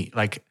for me,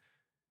 like,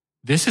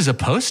 this is a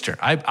poster.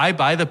 I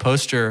buy the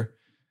poster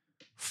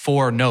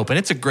for Nope. And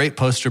it's a great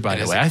poster, by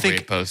the way. I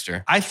think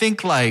poster. I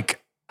think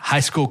like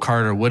High School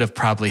Carter would have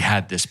probably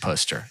had this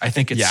poster. I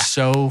think it's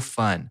so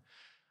fun.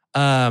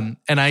 And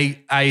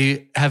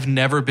I have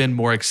never been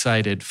more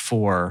excited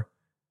for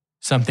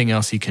something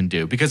else he can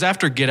do. Because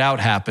after Get Out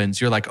happens,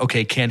 you're like,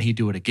 okay, can he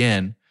do it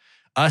again?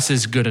 Us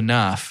is good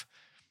enough.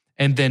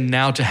 And then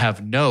now to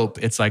have Nope,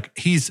 it's like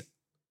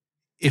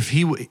if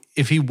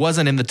he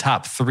wasn't in the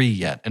top 3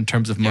 yet in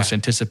terms of most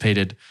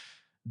anticipated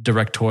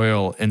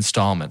directorial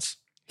installments,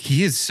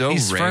 he's rare.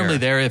 Firmly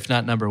there, if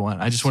not number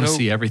 1. I just want to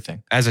see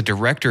everything. As a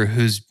director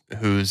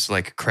whose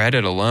like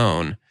credit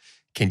alone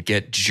can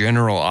get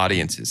general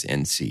audiences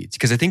in seats.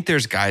 Because I think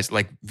there's guys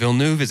like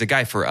Villeneuve is a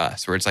guy for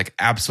us where it's like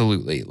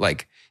absolutely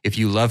like if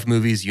you love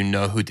movies, you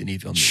know who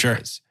Denis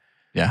Villeneuve is.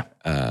 Yeah.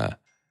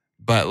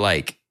 But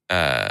like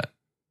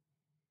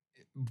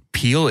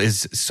Peele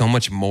is so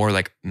much more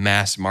like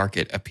mass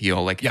market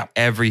appeal. Like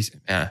every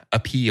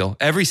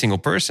single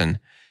person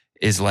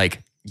is like,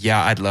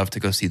 yeah, I'd love to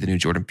go see the new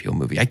Jordan Peele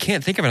movie. I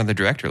can't think of another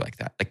director like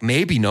that. Like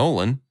maybe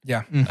Nolan.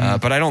 Yeah.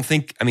 But I don't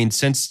think,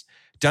 since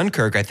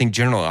Dunkirk, I think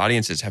general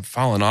audiences have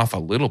fallen off a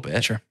little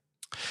bit. Sure.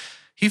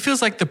 He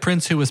feels like the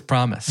prince who was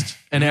promised.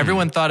 And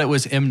everyone thought it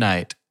was M.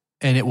 Night,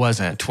 and it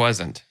wasn't. It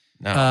wasn't.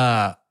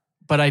 No.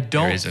 But I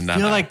don't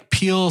feel like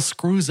Peele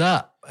screws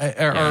up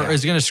or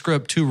is going to screw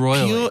up too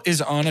royally. Peele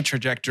is on a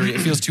trajectory. It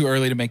feels too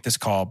early to make this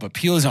call, but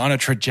Peele is on a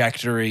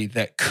trajectory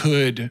that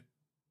could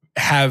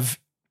have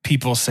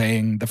people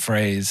saying the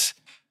phrase,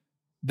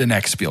 the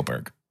next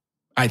Spielberg,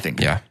 I think.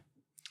 Yeah.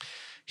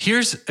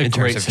 Here's a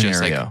great scenario.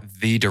 Just like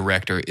the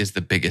director is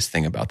the biggest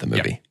thing about the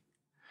movie.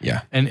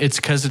 Yeah. And it's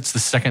because it's the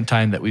second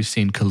time that we've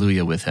seen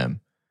Kaluuya with him.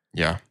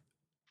 Yeah.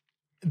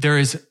 There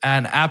is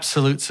an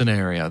absolute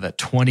scenario that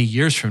 20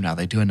 years from now,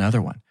 they do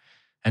another one.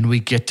 And we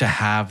get to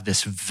have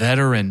this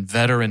veteran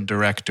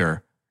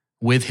director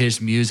with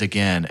his muse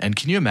again. And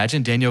can you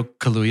imagine Daniel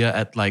Kaluuya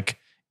at like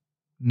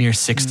near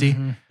 60?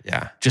 Mm-hmm.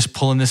 Yeah. Just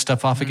pulling this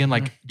stuff off again?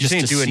 Like just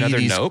to do another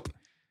Nope?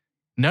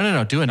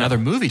 No. Do another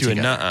movie do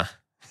together. nuh-uh.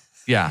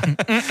 Yeah.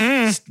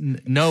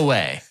 No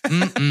way.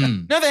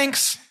 No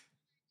thanks.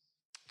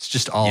 It's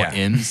just all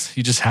ins.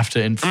 You just have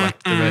to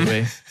inflect the right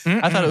way.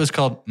 I thought it was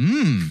called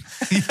No,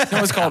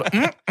 it's called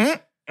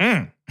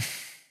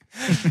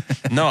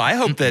No, I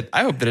hope that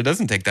it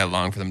doesn't take that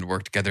long for them to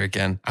work together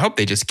again. I hope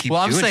they just keep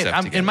doing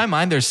stuff together. In my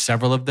mind, there's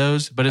several of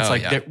those, but it's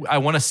I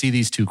want to see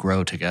these two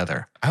grow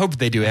together. I hope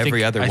they do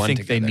every other one together. I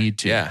think they need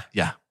to.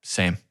 Yeah,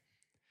 same.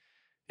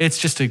 It's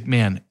just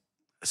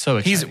so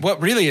exciting.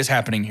 What really is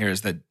happening here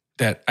is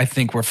that I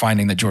think we're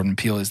finding that Jordan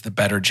Peele is the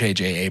better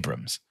J.J.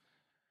 Abrams.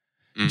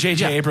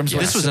 J.J. Abrams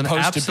was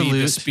supposed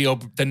to be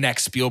the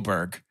next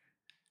Spielberg,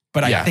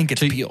 but I think it's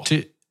Peele.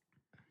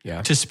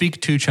 To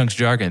speak Two Chunks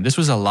jargon, this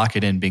was a lock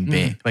it in bing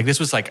bing. Like this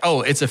was like,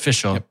 oh, it's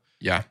official. Yep.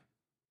 Yeah.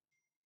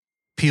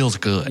 Peele's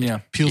good.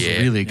 Yeah. Peele's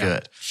really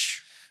good.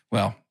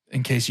 Well,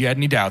 in case you had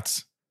any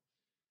doubts,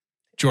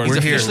 Jordan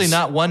He's Peele officially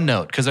not one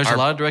note because there's a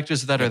lot of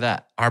directors that are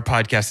that. Our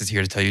podcast is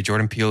here to tell you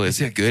Jordan Peele is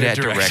good at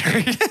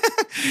directing.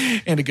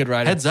 And a good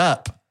writer. Heads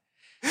up.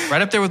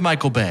 Right up there with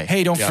Michael Bay.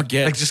 Hey, don't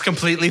forget. Like just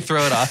completely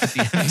throw it off at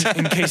the end.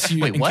 in case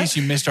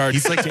you missed our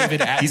he's like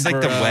David Attenborough. He's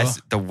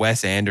like the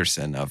Wes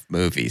Anderson of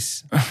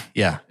movies.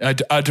 Yeah.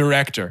 A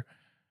director.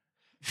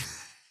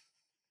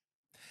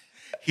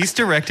 He's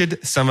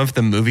directed some of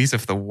the movies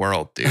of the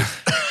world, dude.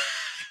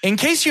 In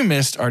case you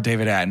missed our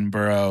David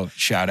Attenborough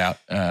shout out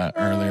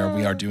earlier,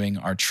 we are doing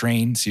our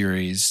train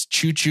series,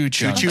 Choo Choo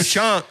Chunks. Choo Choo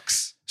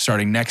Chunks.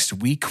 Starting next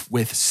week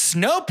with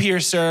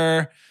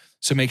Snowpiercer.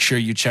 So make sure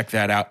you check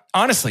that out.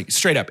 Honestly,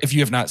 straight up, if you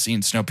have not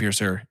seen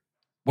Snowpiercer,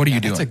 what are you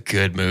doing? It's a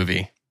good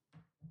movie.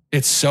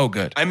 It's so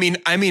good. I mean,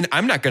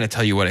 I'm not going to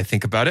tell you what I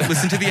think about it.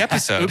 Listen to the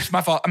episode. Oops,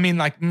 my fault. I mean,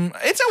 like,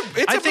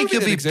 I think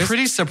you'll be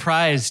pretty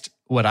surprised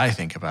what I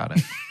think about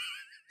it.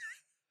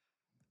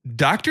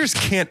 Doctors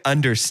can't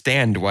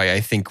understand why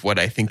I think what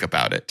I think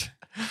about it.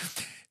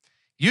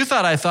 You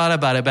thought I thought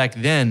about it back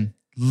then.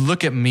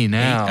 Look at me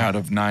now. 8 out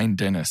of 9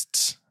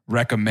 dentists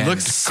recommend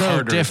Looks so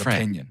Carter's different.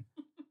 opinion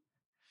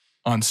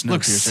on Snowpiercer.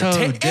 Looks so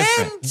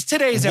different. End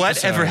today's episode.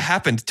 Whatever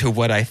happened to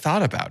what I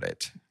thought about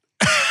it?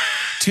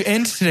 To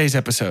end today's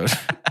episode,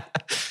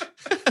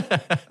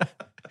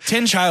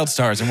 10 child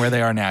stars and where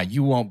they are now.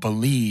 You won't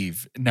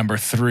believe number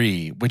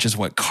 3, which is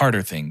what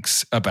Carter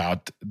thinks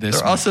about this.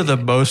 They're also the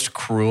most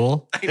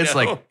cruel. It's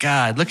like,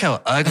 God, look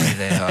how ugly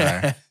they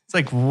are. It's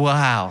like,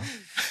 wow.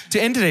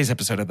 To end today's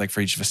episode, I'd like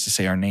for each of us to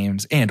say our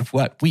names and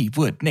what we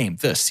would name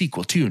the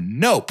sequel to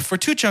Nope. For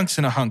 2 Chunks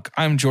and a Hunk,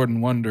 I'm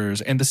Jordan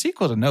Wonders, and the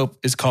sequel to Nope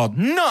is called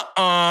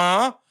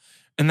Nuh-uh.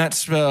 And that's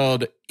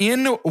spelled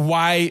Nyuh.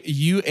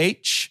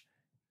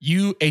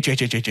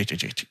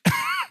 UHHHHHH.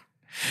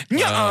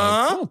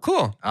 Nuh-uh.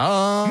 Cool.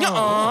 Oh.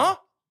 Nuh-uh.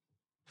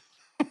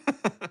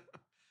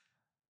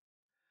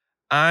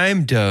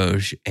 I'm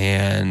Doge,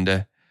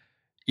 and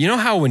you know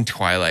how when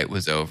Twilight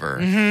was over,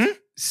 Mm-hmm.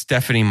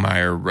 Stephanie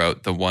Meyer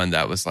wrote the one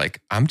that was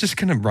like, I'm just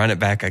going to run it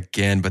back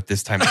again, but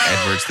this time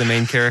Edward's the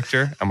main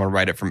character. I'm going to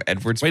write it from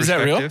Edward's Wait, is that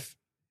perspective.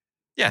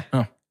 real? Yeah.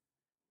 Oh.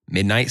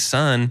 Midnight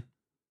Sun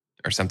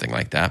or something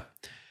like that.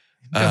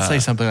 Don't say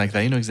something like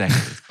that. You know exactly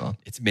what it's called.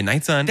 It's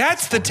Midnight Sun.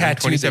 That's the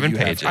tattoo that 27 you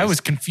have. pages. I was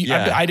confused.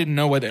 Yeah. I didn't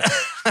know what it.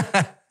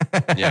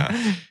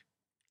 Yeah.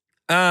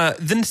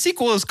 The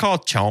sequel is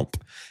called Chomp,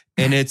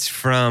 and it's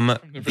from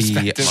the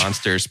perspective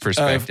monster's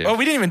perspective.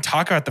 we didn't even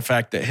talk about the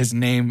fact that his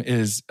name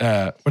is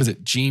what is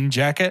it? Jean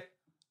Jacket.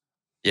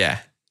 Yeah.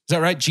 Is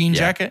that right? Jean Yeah.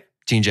 Jacket.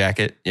 Jean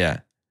Jacket.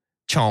 Yeah.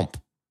 Chomp.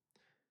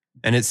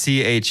 And it's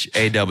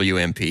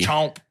CHAWMP.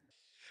 Chomp.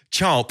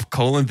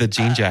 Chomp, the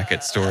Jean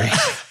Jacket story.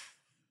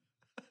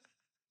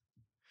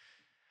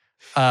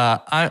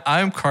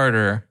 I'm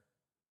Carter,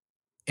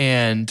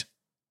 and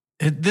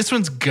this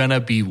one's gonna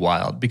be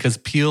wild because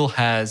Peele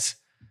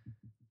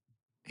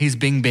he's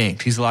being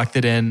banked. He's locked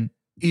it in.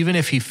 Even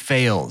if he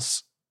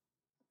fails,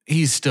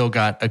 he's still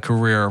got a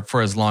career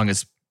for as long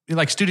as,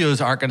 like,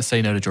 studios aren't going to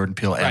say no to Jordan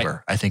Peele ever, Right.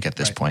 I think, at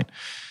this Right. point.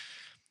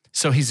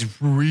 So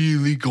he's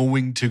really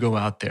going to go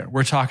out there.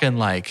 We're talking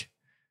like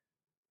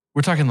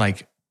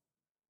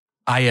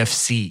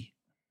IFC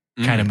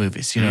kind of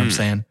movies. You know what I'm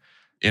saying?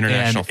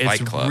 International and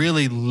Fight it's Club.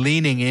 really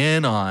leaning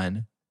in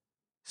on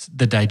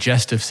the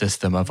digestive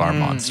system of our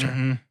monster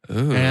Mm-hmm.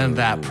 Ooh. and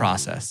that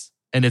process.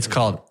 And it's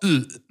called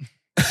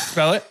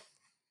Spell it.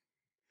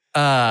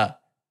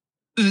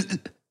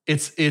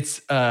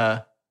 it's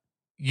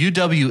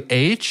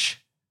UWH-OO.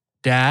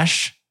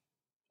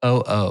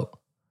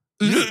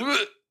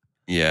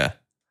 Yeah.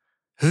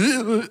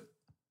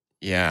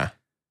 Yeah.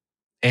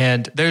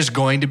 And there's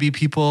going to be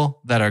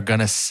people that are going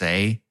to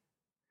say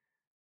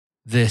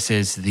this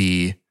is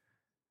the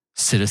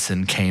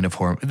Citizen Kane of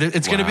horror.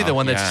 It's going to be Wow, the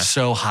one that's yeah.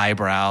 so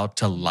highbrow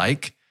to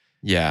like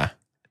Yeah.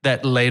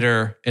 that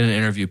later in an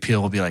interview,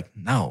 Peele will be like,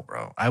 no,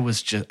 bro, I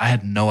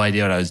had no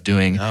idea what I was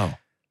doing. No.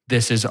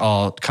 This is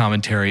all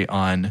commentary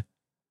on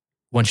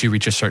once you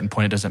reach a certain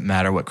point, it doesn't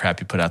matter what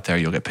crap you put out there,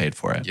 you'll get paid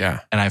for it.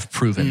 Yeah. And I've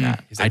proven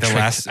that. He's like, I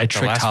the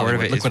tricked last Hollywood. word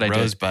of it Look is what I did.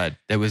 Rosebud.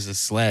 That was a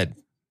sled.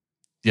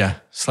 Yeah,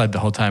 sled the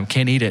whole time.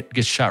 Can't eat it.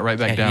 Gets shot right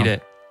back Can't down. eat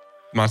it.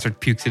 Monster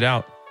pukes it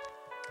out.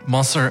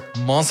 Monster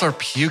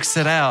pukes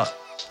it out.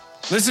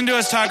 Listen to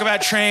us talk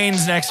about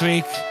trains next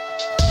week.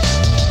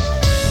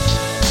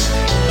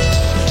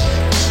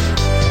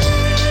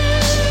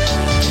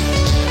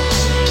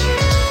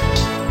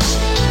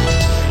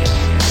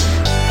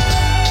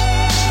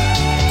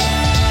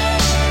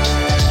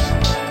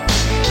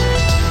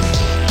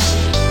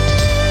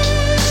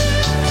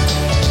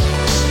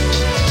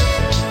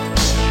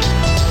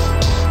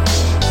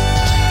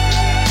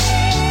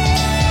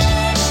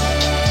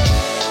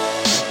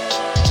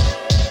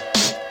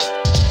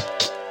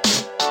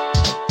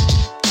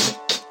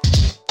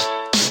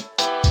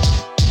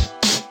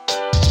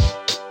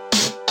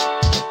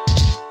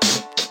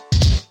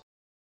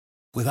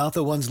 Without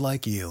the ones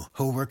like you,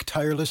 who work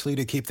tirelessly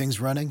to keep things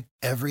running,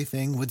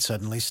 everything would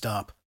suddenly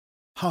stop.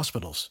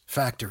 Hospitals,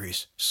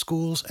 factories,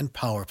 schools, and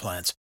power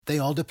plants, they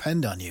all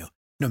depend on you.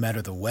 No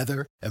matter the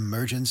weather,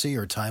 emergency,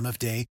 or time of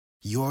day,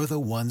 you're the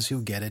ones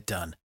who get it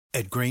done.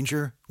 At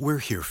Grainger, we're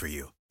here for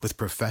you with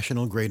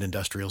professional-grade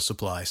industrial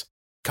supplies.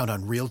 Count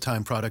on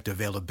real-time product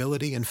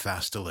availability and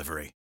fast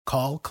delivery.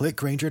 Call,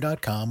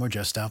 clickgrainger.com, or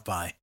just stop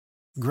by.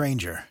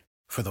 Grainger,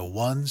 for the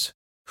ones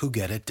who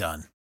get it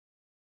done.